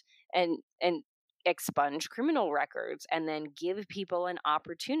 right? And expunge criminal records, and then give people an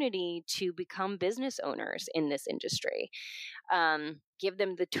opportunity to become business owners in this industry. Give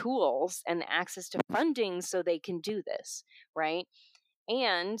them the tools and the access to funding so they can do this, right?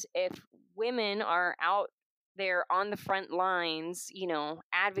 And if women are out there on the front lines,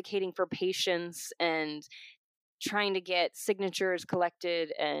 advocating for patients and trying to get signatures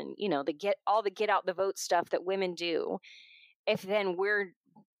collected and, get out the vote stuff that women do, if then we're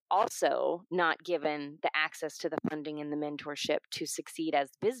also not given the access to the funding and the mentorship to succeed as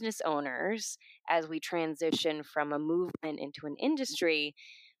business owners as we transition from a movement into an industry,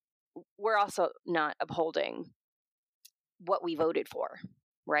 we're also not upholding what we voted for,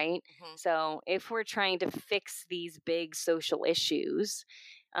 right? So if we're trying to fix these big social issues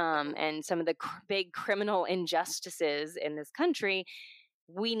and some of the big criminal injustices in this country,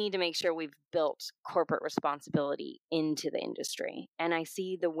 we need to make sure we've built corporate responsibility into the industry. And I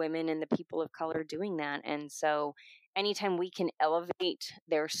see the women and the people of color doing that. And so anytime we can elevate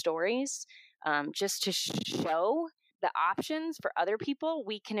their stories, just to show the options for other people,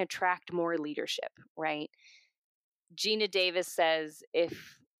 we can attract more leadership, right? Gina Davis says,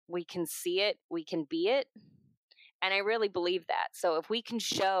 if we can see it, we can be it. And I really believe that. So if we can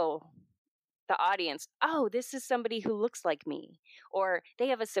show the audience, oh, this is somebody who looks like me, or they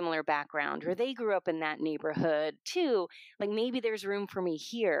have a similar background, or they grew up in that neighborhood too, like maybe there's room for me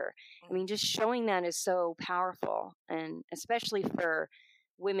here. I mean, just showing that is so powerful. And especially for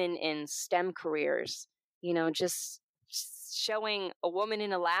women in STEM careers, just showing a woman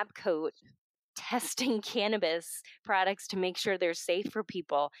in a lab coat testing cannabis products to make sure they're safe for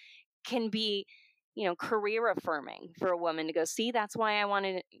people can be, career affirming for a woman to go, see, that's why I want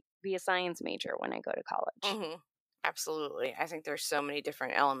to be a science major when I go to college. Absolutely. I think there's so many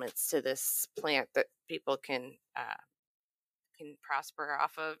different elements to this plant that people can prosper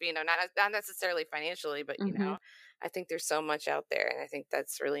off of, not necessarily financially, but, I think there's so much out there. And I think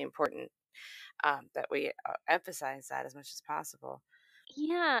that's really important that we emphasize that as much as possible.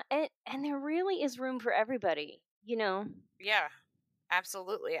 Yeah. And there really is room for everybody, Yeah,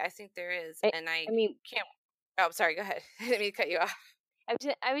 absolutely. I think there is. And I mean, can't. Oh, sorry. Go ahead. I didn't mean to cut you off.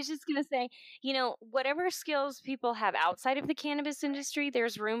 I was just going to say, whatever skills people have outside of the cannabis industry,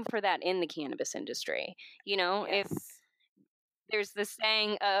 there's room for that in the cannabis industry. If there's the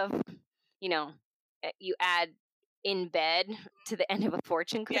saying of, you add in bed to the end of a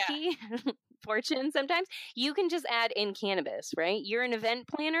fortune cookie, fortune sometimes. You can just add in cannabis, right? You're an event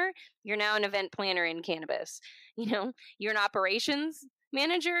planner. You're now an event planner in cannabis. You're an operations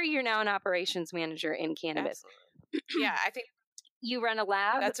manager. You're now an operations manager in cannabis. Absolutely. Yeah, I think you run a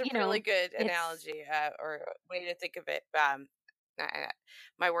lab. That's a really good analogy or way to think of it.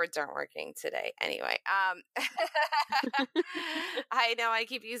 My words aren't working today. Anyway, I know I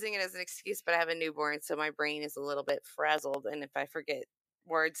keep using it as an excuse, but I have a newborn, so my brain is a little bit frazzled, and if I forget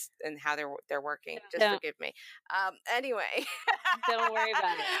words and how they're working, just forgive me. Anyway, don't worry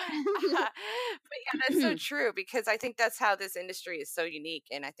about it. But yeah, that's so true, because I think that's how this industry is so unique,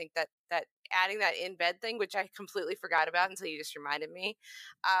 and I think that adding that in bed thing, which I completely forgot about until you just reminded me,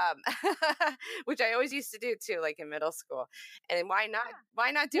 which I always used to do too, like in middle school. And why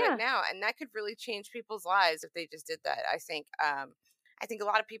not do it now? And that could really change people's lives if they just did that. I think a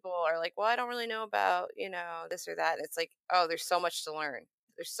lot of people are like, well, I don't really know about, this or that. And it's like, oh, there's so much to learn.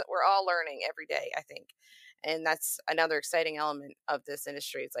 We're all learning every day, I think. And that's another exciting element of this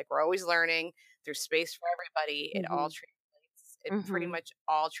industry. It's like, we're always learning. There's space for everybody. It all pretty much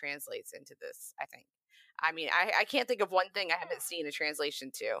all translates into this, I think. I mean, I can't think of one thing I haven't seen a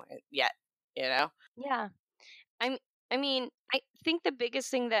translation to yet, Yeah. I mean, I think the biggest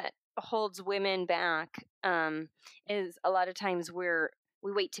thing that holds women back is a lot of times we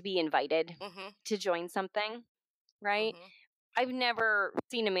wait to be invited to join something, right? I've never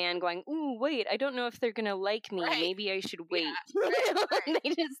seen a man going, ooh, wait, I don't know if they're going to like me. Right. Maybe I should wait. Yeah, right. They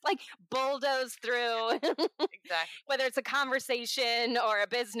just bulldoze through. Exactly. Whether it's a conversation or a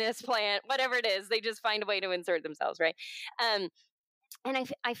business plan, whatever it is, they just find a way to insert themselves, right? And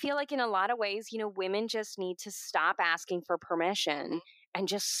I feel like in a lot of ways, women just need to stop asking for permission and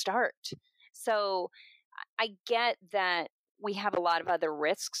just start. So I get that we have a lot of other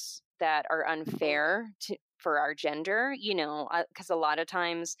risks that are unfair for our gender, because a lot of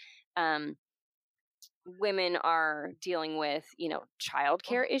times women are dealing with,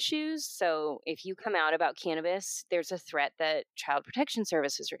 childcare issues. So if you come out about cannabis, there's a threat that child protection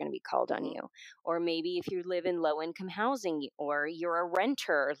services are going to be called on you. Or maybe if you live in low income housing or you're a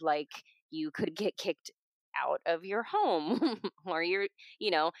renter, you could get kicked out of your home or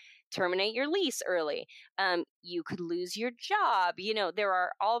terminate your lease early. You could lose your job. There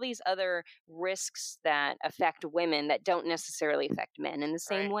are all these other risks that affect women that don't necessarily affect men in the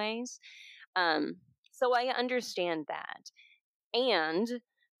same ways. So I understand that. And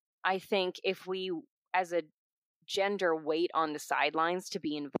I think if we, as a gender, wait on the sidelines to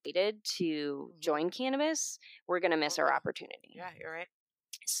be invited to join cannabis, we're going to miss our opportunity. Yeah, you're right.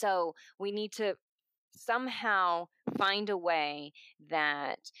 So we need to somehow find a way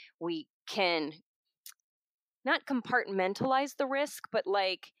that we can not compartmentalize the risk, but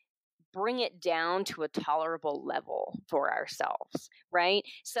bring it down to a tolerable level for ourselves, right?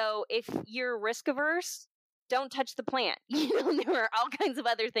 So if you're risk averse, don't touch the plant. There are all kinds of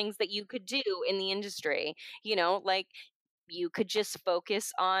other things that you could do in the industry, you could just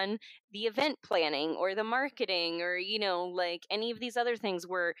focus on the event planning or the marketing or, any of these other things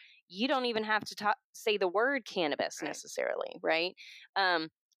where you don't even have to say the word cannabis necessarily, right?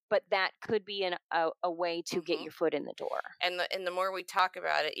 But that could be a way to get your foot in the door. And the more we talk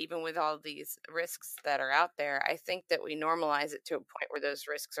about it, even with all these risks that are out there, I think that we normalize it to a point where those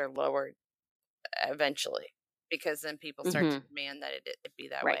risks are lowered eventually, because then people start to demand that it be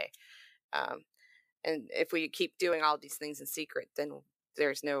that way. And if we keep doing all these things in secret, then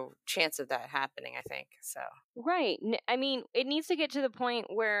there's no chance of that happening, I think. So right. I mean, it needs to get to the point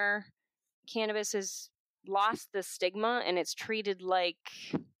where cannabis has lost the stigma and it's treated like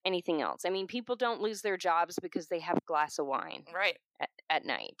anything else. I mean, people don't lose their jobs because they have a glass of wine at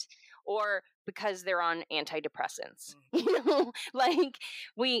night or because they're on antidepressants.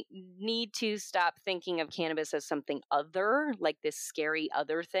 We need to stop thinking of cannabis as something other, like this scary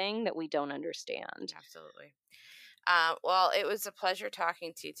other thing that we don't understand. Absolutely. Well, it was a pleasure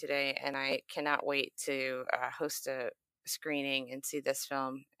talking to you today, and I cannot wait to host a screening and see this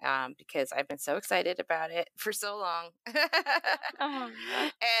film because I've been so excited about it for so long. And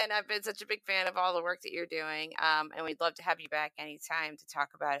I've been such a big fan of all the work that you're doing, and we'd love to have you back anytime to talk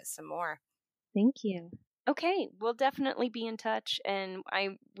about it some more. Thank you. Okay, we'll definitely be in touch, and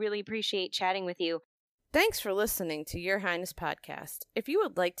I really appreciate chatting with you. Thanks for listening to Your Highness Podcast. If you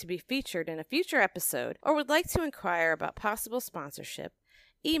would like to be featured in a future episode or would like to inquire about possible sponsorship,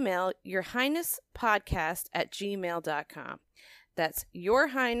 email yourhighnesspodcast@gmail.com. That's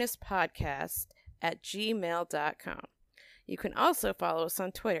yourhighnesspodcast@gmail.com. You can also follow us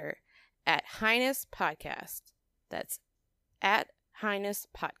on Twitter @HighnessPodcast. That's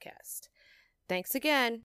 @HighnessPodcast. Thanks again.